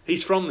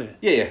 He's from there.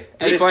 Yeah.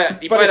 He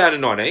played under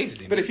 19s,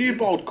 didn't But he? if you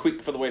bowled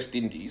quick for the West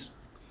Indies,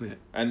 Yeah.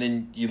 and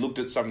then you looked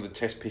at some of the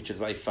test pitches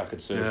they fucking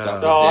served Yeah.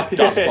 up Oh, with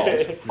their dust yeah.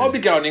 bowls, I'd be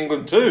going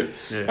England too.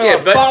 Yeah,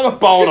 but father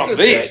bowling on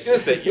just a this. sec,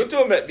 just a sec. You're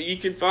talking about you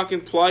can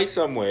fucking play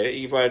somewhere.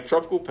 You can play a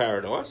tropical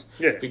paradise.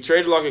 Yeah. Be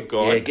treated like a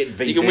god. Yeah, get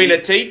VV. You can win a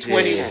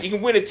T20. Yeah. You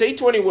can win a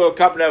T20 World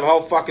Cup and have a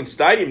whole fucking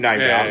stadium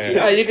named Yeah, after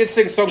Yeah, you. you can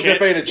sing songs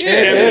about being a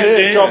champion.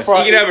 Yeah.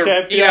 Jofra- You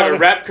can have a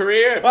rap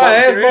career. a Oh, pop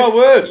yeah, career. my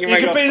word. You You make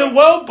could a be the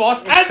world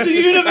boss and the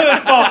universe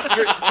boss.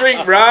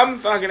 drink rum,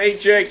 fucking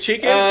eat jerk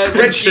chicken,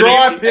 Red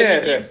Stripe,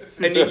 yeah.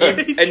 and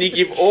you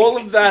give all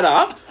of that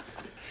up,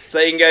 so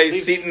you can go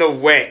sit in the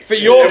wet For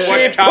Yorkshire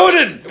and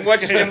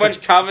watch pudding. and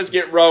watch covers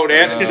get rolled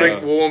out and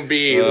drink warm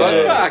beers.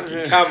 Like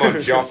fuck, come on,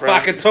 Joffrey.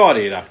 Fucking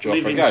tidy it up, Jofra.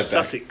 Live in Go back.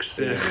 Sussex.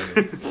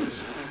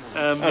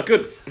 Oh,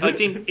 good. I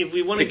think if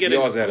we want to Pick get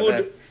the eyes out a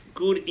of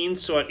good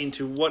insight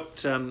into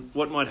what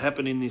might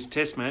happen in this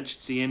Test match,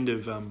 it's the end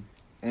of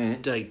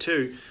day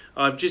 2.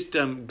 I've just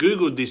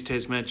Googled this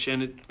Test match,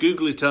 and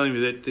Google is telling me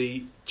that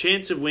the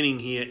chance of winning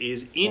here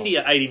is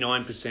India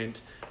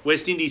 89%,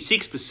 West Indies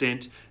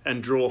 6%,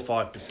 and draw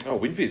 5%. Oh,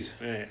 WinViz.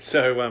 Yeah.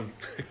 So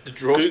The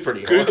draw's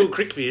pretty high. Google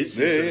CricViz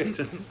Yeah,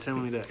 is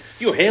telling me that.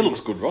 Your hair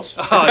looks good, Ross.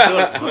 Oh,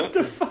 I thought,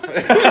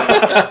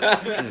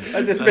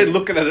 I've just been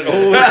looking at it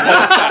all this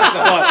podcast.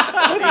 I'm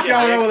like, what's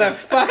going on with that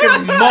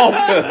fucking mop?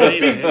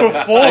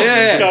 Performance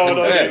Yeah. going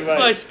on Yeah. here, mate.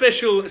 my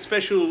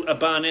special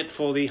Barnett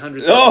for the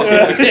 100th. Oh,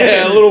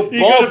 yeah, a little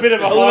You bob. got a bit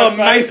of a little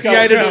high face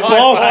emaciated going.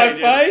 bob. High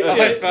fade? High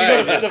Yeah. You got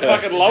a bit of the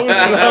fucking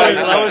lowest.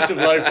 lowest of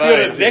low You got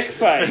a fades. neck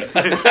fade.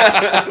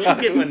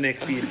 I'll get my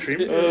neck beard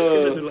trimmed. It's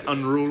a little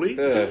unruly.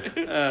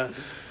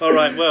 All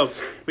right. Well,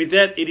 with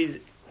that, it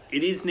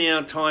is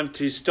now time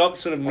to stop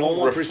sort of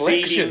normal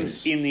reflections.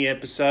 proceedings in the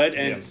episode,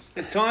 and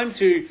it's time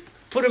to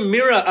put a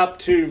mirror up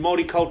to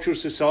multicultural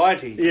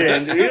society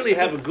Yes. and really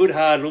have a good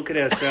hard look at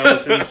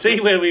ourselves and see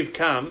where we've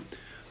come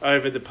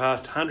over the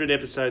past 100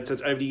 episodes. So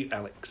it's over to you,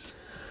 Alex.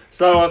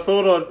 So I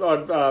thought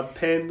I'd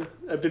pen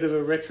a bit of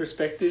a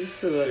retrospective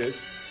for the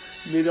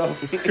Mid-Off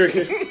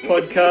Cricket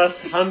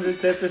Podcast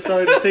 100th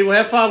episode to see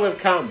how far we've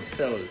come,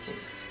 fellas.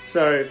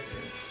 So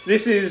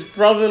this is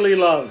Brotherly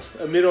Love,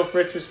 a Mid-Off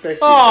retrospective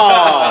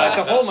It's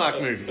a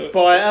Hallmark movie.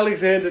 by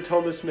Alexander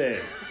Thomas Mann.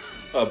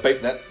 Oh,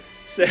 beep that.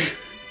 So,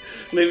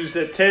 lives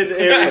at 10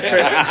 areas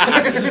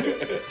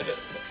credit.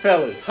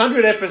 Fellas,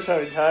 100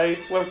 episodes, hey?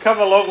 We've come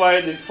a long way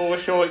in these 4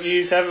 short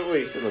years, haven't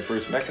we? Sort of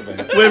Bruce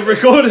McAvaney. We've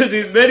recorded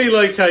in many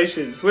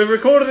locations. We've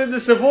recorded in the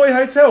Savoy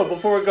Hotel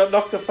before it got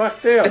knocked the fuck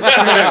down.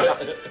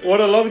 What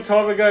a long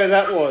time ago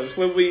that was,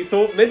 when we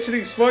thought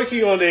mentioning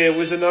smoking on air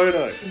was a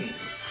no-no.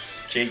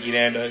 Cheeky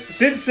Nando's.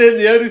 Since then,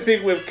 the only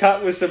thing we've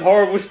cut was some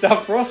horrible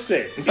stuff Ross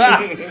said. I'm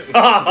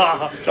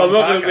not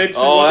going to mention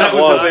what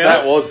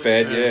that was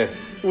bad, yeah.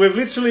 We've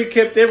literally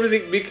kept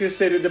everything Mick has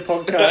said in the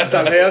podcast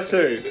somehow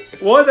too.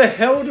 Why the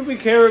hell do we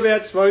care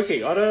about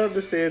smoking? I don't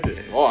understand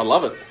it. Oh, I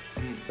love it.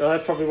 No,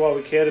 that's probably why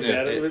we cared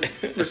about it.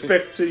 With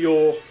respect to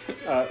your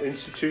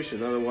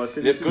institution, otherwise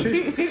it's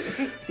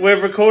institution.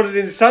 We've recorded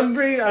in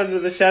Sunbury under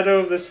the shadow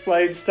of the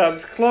Slade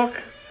Stubbs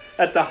clock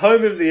at the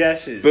home of the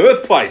Ashes.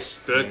 Birthplace.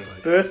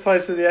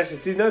 Birthplace of the Ashes.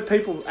 Do you know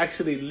people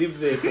actually live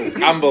there?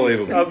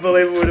 Unbelievable.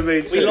 Unbelievable to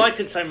me too. We liked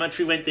it so much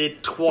we went there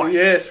twice.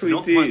 Yes, we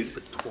Not did. once,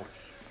 but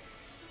twice.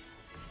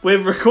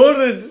 We've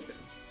recorded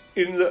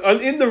in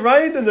the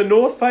rain and the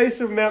north face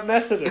of Mount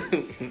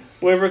Macedon.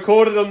 We've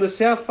recorded on the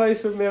south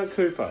face of Mount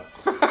Cooper.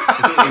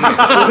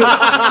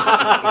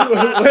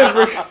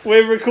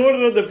 we've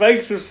recorded on the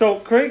banks of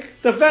Salt Creek,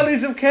 the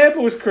valleys of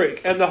Campbell's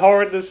Creek, and the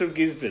horridness of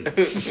Gisborne.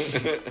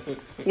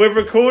 We've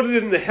recorded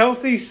in the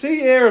healthy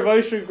sea air of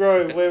Ocean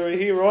Grove, where we're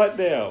here right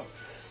now.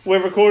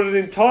 We've recorded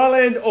in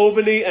Thailand,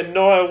 Albany, and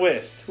Nia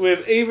West.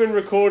 We've even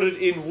recorded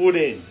in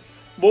Woodend.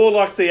 More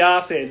like the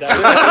arse end, oh,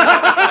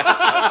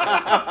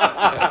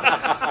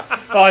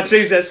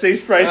 jeez, that sea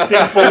spray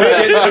sink ball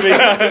getting to me.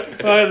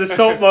 Oh, the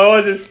salt in my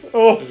eyes is...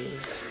 Oh.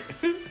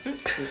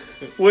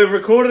 We've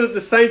recorded at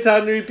the St.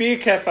 Andrew Beer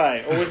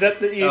Cafe, or was that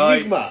the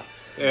Enigma?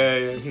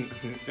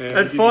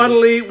 And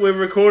finally, we've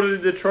recorded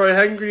in the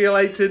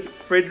triangulated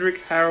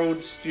Frederick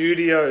Harold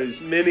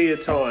Studios many a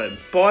time.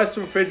 Buy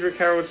some Frederick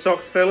Harold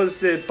socks, fellas.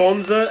 They're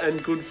bonza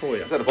and good for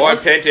you. Is that a Buy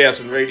plug? Penthouse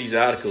and read his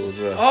article as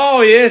well.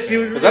 Oh, yes.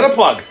 Is that a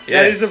plug? That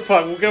Yes. is a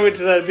plug. We'll go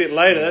into that a bit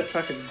later. That's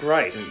fucking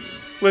great.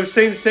 We've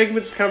seen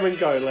segments come and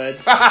go,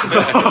 lads. I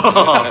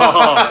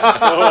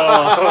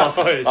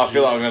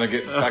feel like I'm going to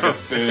get fucking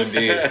burned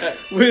here.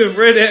 We've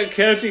read out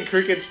county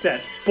cricket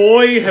stats.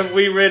 Boy, have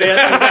we read out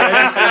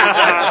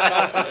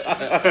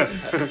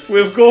stats.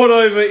 We've gone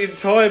over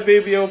entire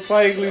BBL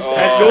playing list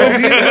ad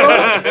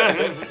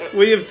nauseam.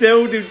 We have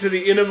delved into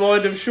the inner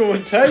mind of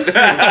Sean Tate.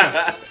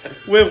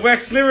 We've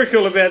waxed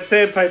lyrical about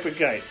Sandpaper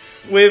Gate.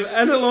 We've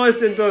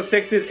analysed and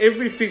dissected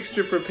every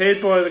fixture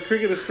prepared by the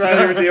Cricket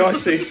Australia and the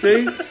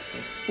ICC.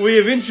 We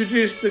have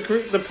introduced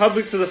the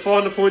public to the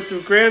finer points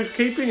of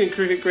groundskeeping and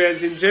cricket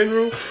grounds in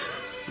general.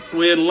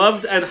 We have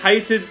loved and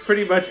hated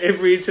pretty much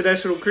every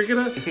international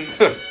cricketer.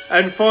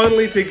 And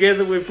finally,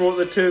 together, we've brought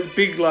the term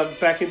big lug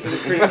back into the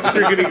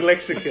cricketing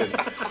lexicon.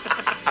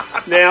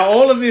 Now,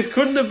 all of this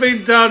couldn't have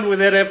been done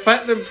without our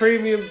Platinum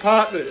Premium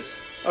partners.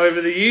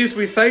 Over the years,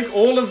 we thank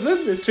all of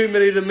them. There's too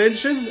many to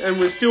mention, and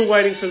we're still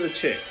waiting for the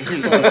cheque.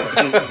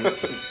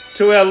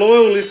 To our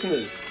loyal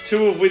listeners,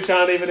 two of which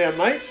aren't even our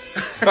mates,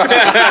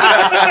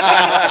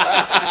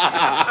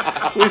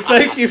 we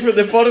thank you from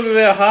the bottom of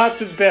our hearts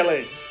and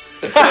bellies.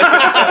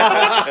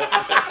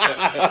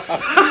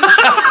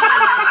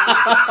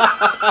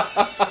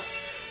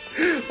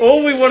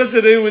 All we wanted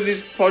to do with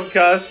this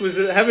podcast was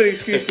have an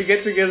excuse to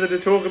get together to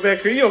talk about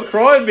cricket. You're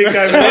crying, Mick,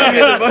 over there.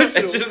 You're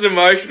emotional. It's just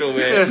emotional,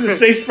 man. The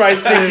sea spray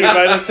stinky, mate,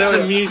 I tell It's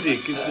you. the music.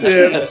 It's the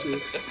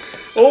tunes.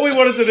 All we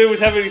wanted to do was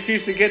have an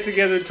excuse to get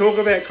together and talk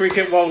about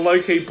cricket while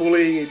low-key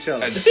bullying each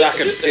other. And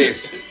sucking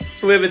piss.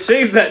 We've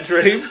achieved that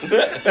dream,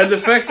 and the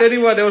fact that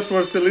anyone else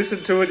wants to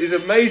listen to it is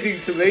amazing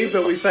to me,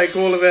 but we thank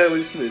all of our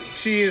listeners.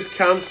 Cheers,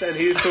 cunts, and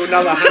here's to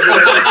another 100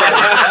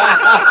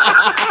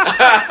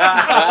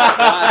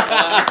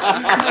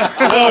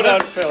 episodes. Well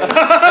done,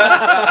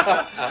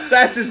 fellas.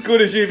 That's as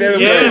good as you've ever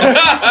been.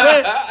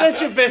 Yeah.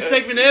 That's your best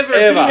segment ever.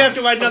 Ever. You have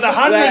to wait another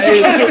 100 That to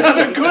is get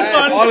another good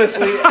that, one.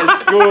 honestly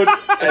as good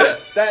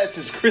as that's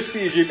as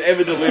crispy as you've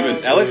ever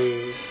delivered, Alex.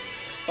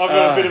 I've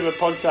got a bit of a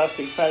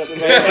podcasting fat at the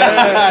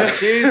moment.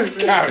 Cheers,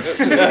 cunts.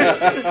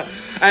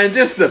 And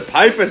just the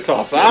paper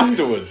toss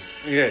afterwards.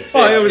 Yes.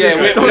 Oh, yeah,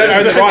 We don't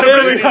own the rights to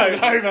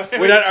this.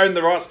 We don't own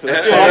the rights to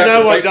that. So Oh,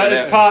 no, I I don't.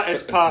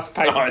 It's past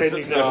patent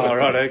pending now. Oh,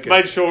 right, okay.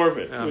 Made sure of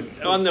it.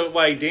 On the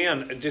way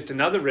down, just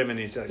another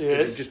reminiscence.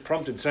 Yes. It just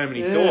prompted so many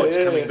Yeah, thoughts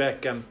yeah. coming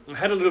back. I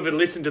had a little bit of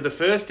listen to the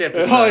first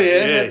episode. Oh,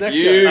 yeah. That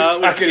You it was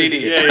fucking good.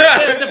 idiot.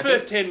 Yeah. The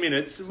first 10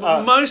 minutes.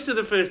 Most of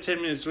the first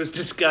 10 minutes was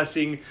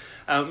discussing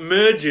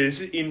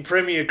mergers in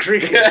Premier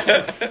Cricket.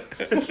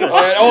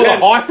 All the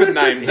hyphen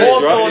names. That's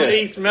Hawthorn right.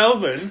 Yeah. East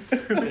Melbourne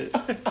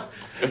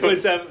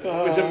was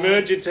a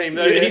merger team.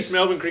 Though Yes. East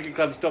Melbourne Cricket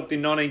Club stopped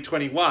in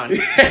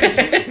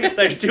 1921.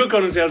 They've still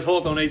got themselves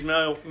Hawthorn East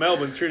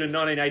Melbourne through to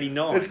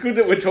 1989. It's good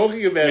that we're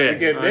talking about it Yeah,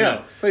 again I now.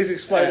 know. Please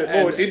explain it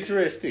more. It's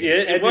interesting. Yeah,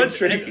 it and was.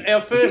 intriguing. Our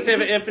first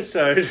ever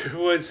episode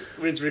was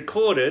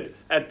recorded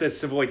at the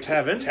Savoy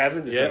Tavern.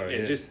 Sorry,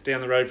 yeah. Just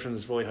down the road from the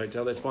Savoy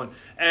Hotel. That's fine.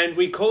 And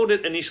we called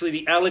it initially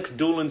the Alex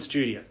Doolan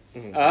Studio.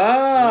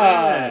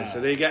 Yeah,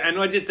 so there you go. And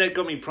that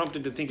got me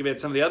prompted to think about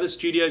some of the other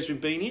studios we've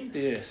been in.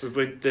 Yes. We've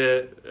been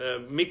the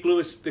Mick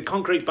Lewis, the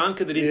concrete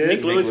bunker that is Yes. the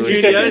Mick Lewis Mick Lewis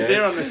Studios Studios.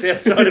 there on the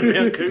south side of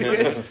Mount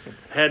Cooper.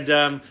 Had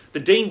the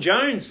Dean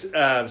Jones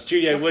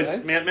studio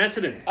was Mount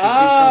Macedon. 'cause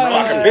he's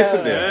from Fucking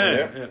pissing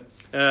down.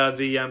 yeah.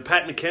 The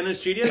Pat McKenna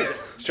Studios,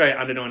 Australia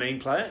under-19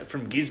 player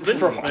from Gisborne.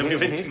 When we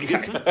went to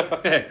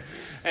Gisborne.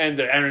 And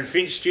the Aaron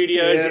Finch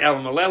studios, Yeah. the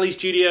Alan Mullally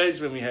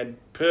studios when we had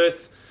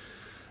Perth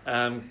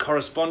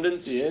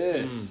correspondence.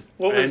 Yes.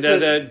 What was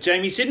And the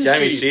Jamie Siddons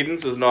Jamie studio.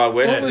 Siddons was Nye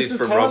West, what and was he's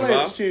the from Thailand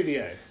Rothmar.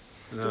 studio?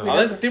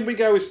 I think, did we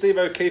go with Steve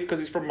O'Keefe because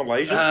he's from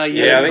Malaysia?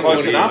 Yeah, I think close it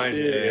was enough.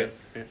 Malaysia.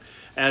 Yeah.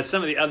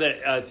 Some of the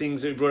other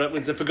things that we brought up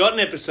was the Forgotten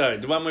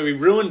episode, the one where we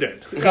ruined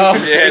it.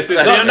 Yes,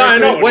 No,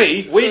 not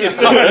we. We didn't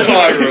do That's it.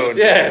 why I ruined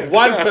it. Yeah,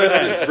 one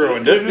person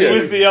ruined it. Yeah.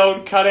 With the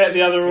old cut out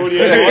the other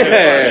audio.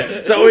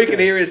 Yeah. So all you can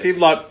hear is him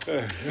like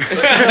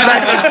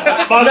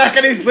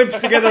smacking his lips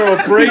together or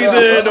breathing.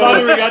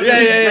 Buttering under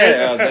his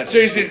breath. Yeah.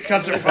 Jesus,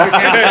 cuts are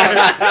fucking.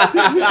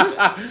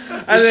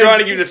 Just trying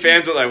to give the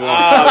fans what they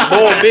want.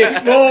 More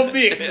Mick. More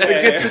Mick.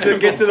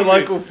 Get to the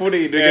local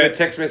footy to get a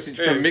text message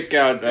from Mick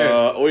going,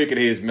 all you can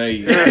hear is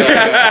me. All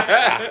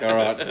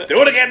right.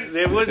 Do it again.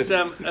 There was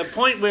a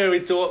point where we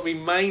thought we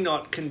may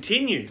not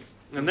continue,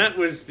 and that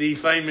was the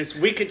famous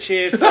wicker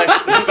chair / bacon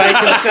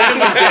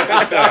sandwich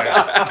episode.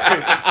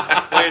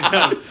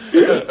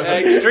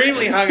 When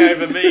extremely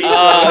hungover me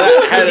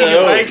Had it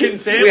all. bacon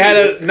sandwich. We had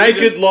a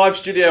naked live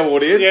studio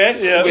audience.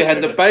 Yes. Yeah. We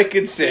had the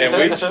bacon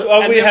sandwich.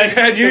 Well, we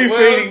had you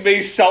feeding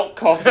me salt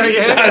coffee.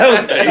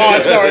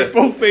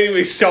 Bull feeding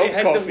me salt We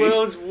had coffee. the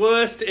world's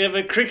worst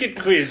ever cricket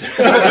quiz.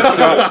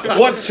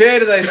 What chair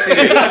do they sit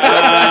in?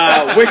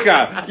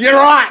 Wicker. You're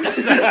right.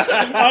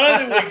 I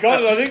don't think we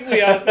got it. I think we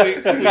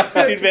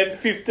did about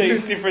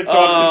 15 different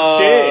types of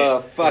chair.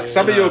 Fuck.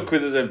 Some of your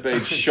quizzes have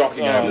been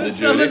shocking over the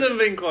Some journey. of them have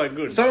been quite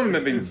good. Some of them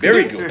have been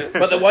very good,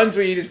 but the ones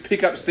where you just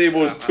pick up Steve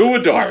Ward's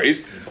tour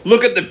diaries,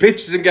 look at the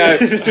pictures and go,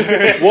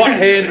 what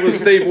hand was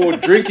Steve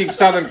Ward drinking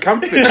Southern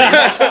Comfort?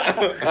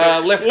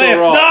 Left or right?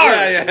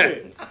 No.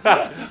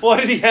 Yeah. What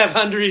did he have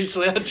under his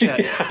slouch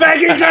hat?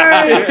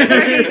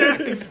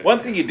 One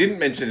thing you didn't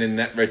mention in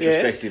that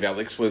retrospective,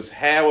 Alex, was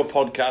how a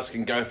podcast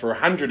can go for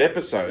 100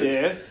 episodes,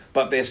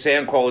 but their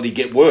sound quality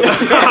get worse.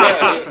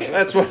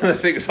 That's one of the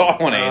things I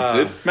want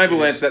answered. Maybe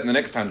we'll answer that in the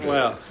next 100.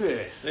 Well,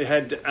 Yes. we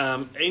had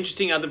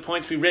interesting other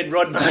points. We read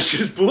Rod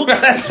Marsh's book.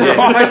 That's right.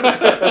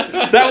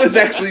 That was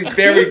actually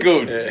very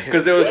good,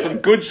 because there was some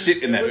good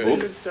shit in that There's some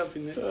book. good stuff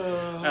in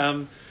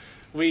there.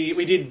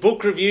 We did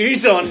book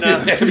reviews on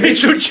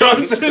Mitchell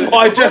Johnson.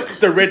 I just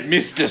the Red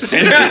Mist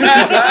descended.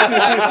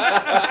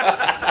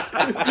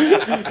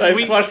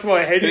 They flushed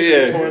my head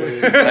in the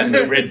toilet. And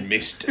the Red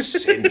Mist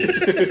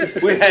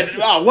descended. We had.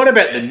 Oh, what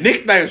about the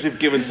nicknames we've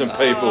given some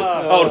people?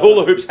 Old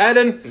Hula Hoops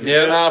Haddon.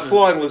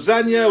 Flying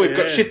Lasagna. We've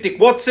got Shit Dick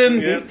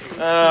Watson.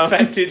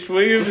 Fat Tits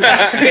Williams.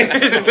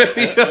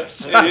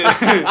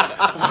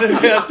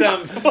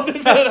 What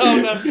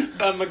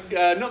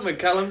about not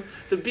McCullum,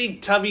 the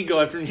big tubby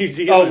guy from New Oh,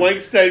 Zealand?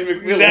 Wankstone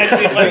McMillan.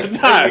 That's it,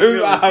 Wankstone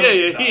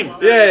McMillan. Him.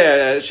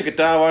 Yeah.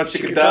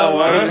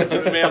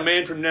 Shikadawan. Our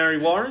man from Narre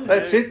Warren.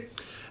 That's it.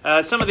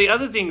 Some of the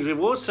other things we've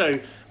also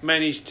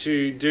managed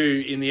to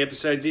do in the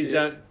episodes is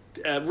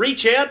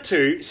reach out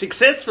to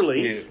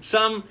successfully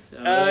some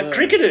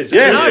cricketers.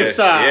 Yes. No, Yes.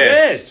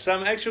 yes,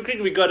 some actual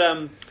cricket. We got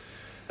a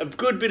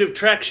good bit of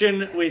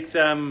traction with.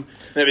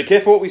 Now be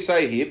careful what we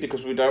say here,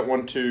 because we don't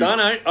want to. I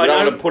know. We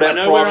don't want to put out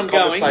where I'm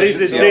private going. conversations.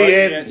 These are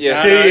here. DMs.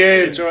 Yes.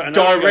 It's all right. I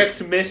know where I'm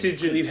Direct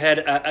messages. We've had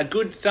a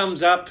good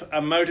thumbs up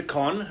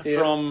emoticon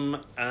from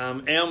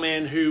our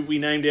man who we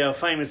named our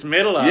famous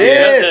medaler.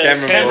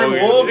 Yes. Cameron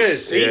Morgan.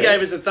 Morgus. He Yeah.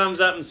 gave us a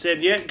thumbs up and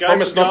said, go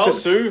Promise for not to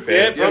gold. sue.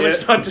 Yeah,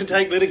 promise not to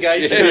take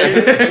litigation.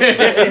 Yeah.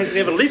 Definitely has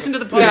never listened to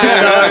the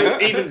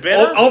podcast. Even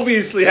better.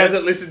 Obviously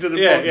hasn't listened to the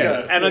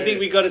podcast. And I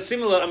think we got a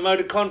similar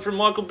emoticon from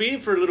Michael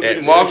Beard for a little bit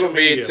of Michael social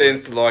media. Beard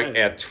sends like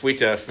our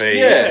Twitter feed,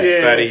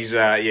 Yeah. but he's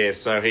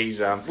so he's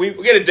we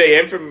get a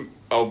DM from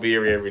old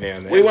Beery every now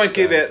and then. We won't so.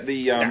 give out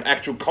the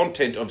actual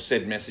content of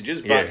said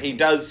messages, but Yeah. he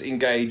does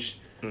engage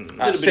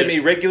bit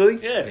semi-regularly.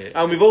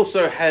 Yeah. We've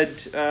also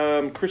had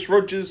Chris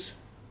Rogers.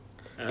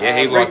 Yeah,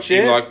 he reach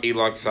out.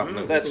 liked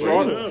something. That's we-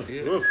 right.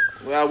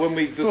 When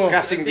we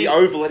discussing the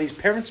oval at his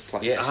parents'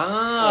 place. Yes.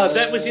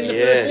 That was in the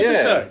Yeah. first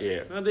episode. Yeah.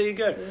 Oh, there you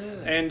go.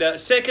 And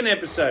second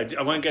episode,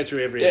 I won't go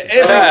through every Yeah,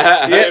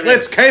 episode.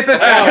 let's keep it going.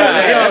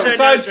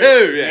 Episode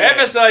 2. Yeah.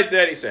 Episode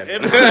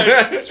 37.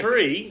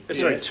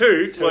 Episode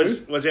 2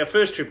 was our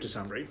first trip to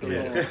Sunbury.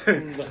 Chef's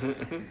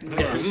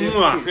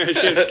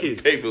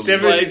kiss. People's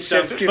Definitely Definitely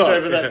chef's kiss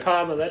over that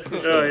Palmer, that's for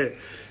sure. Oh, yeah.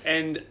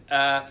 And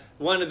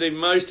one of the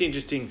most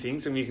interesting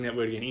things, I'm using that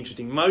word again,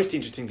 most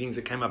interesting things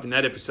that came up in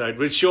that episode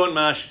was Sean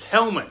Marsh's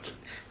helmet.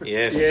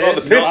 Yes. Oh,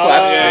 the piss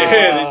flaps.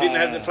 Yeah, they didn't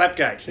have the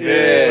flapgate.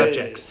 Yeah.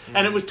 Flapjacks.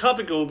 And it was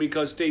topical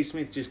because Steve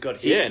Smith just got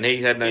hit. Yeah, and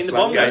he had no In the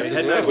bomb floodgates game,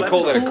 as he had well. no We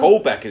call that a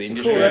callback in the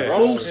industry. Full, Ross.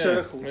 full Yeah.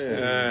 circle.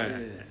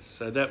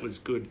 So that was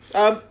good.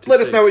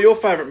 Let us know what your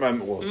favourite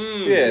moment was.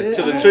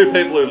 To the two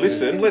people who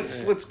listen,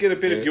 let's get a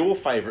bit of your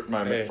favourite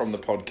moment Yes. from the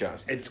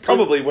podcast. It's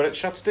probably when it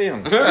shuts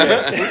down.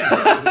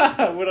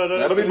 That'll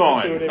be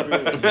mine.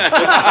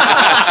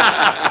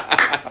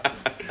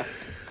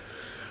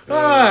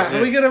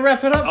 Are we going to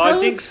wrap it up, I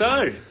fellas? think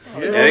so. I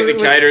think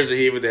the caterers are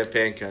here with their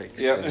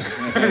pancakes. Yep.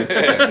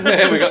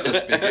 We got the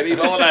spaghetti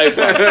bolognese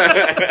ones.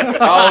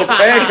 Oh,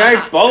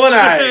 pancake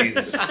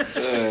bolognese.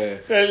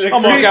 I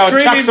might go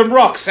and chuck some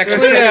rocks,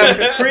 actually.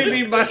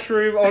 Creamy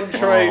mushroom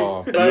entree.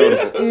 Oh,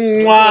 beautiful.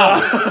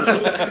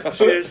 Mwah.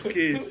 Chef's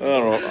kiss.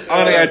 All right. I'm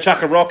going to go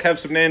chuck a rock, have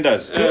some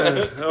Nando's.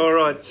 All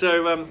right,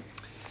 so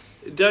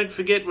don't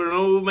forget we're on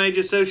all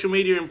major social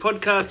media and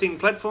podcasting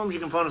platforms.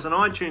 You can find us on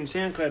iTunes,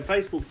 SoundCloud,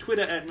 Facebook,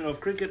 Twitter at Mid Off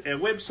Cricket. Our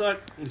website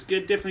is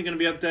definitely going to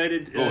be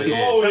updated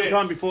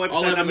sometime before episode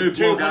I'll have a number new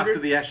blog 200. after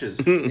the Ashes.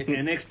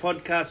 Our next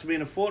podcast will be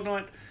in a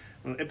fortnight.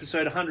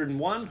 Episode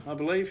 101, I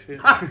believe.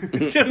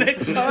 Until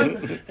next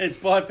time, it's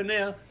bye for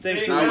now.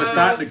 Thanks for No, we're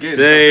starting again.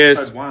 See ya.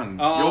 Episode 1.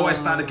 You always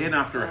start again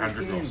after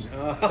 100, Ross.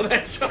 Oh,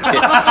 that's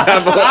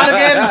right. Start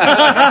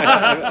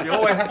again. You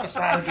always have to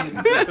start again.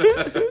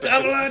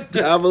 Double it.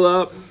 Double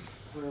up.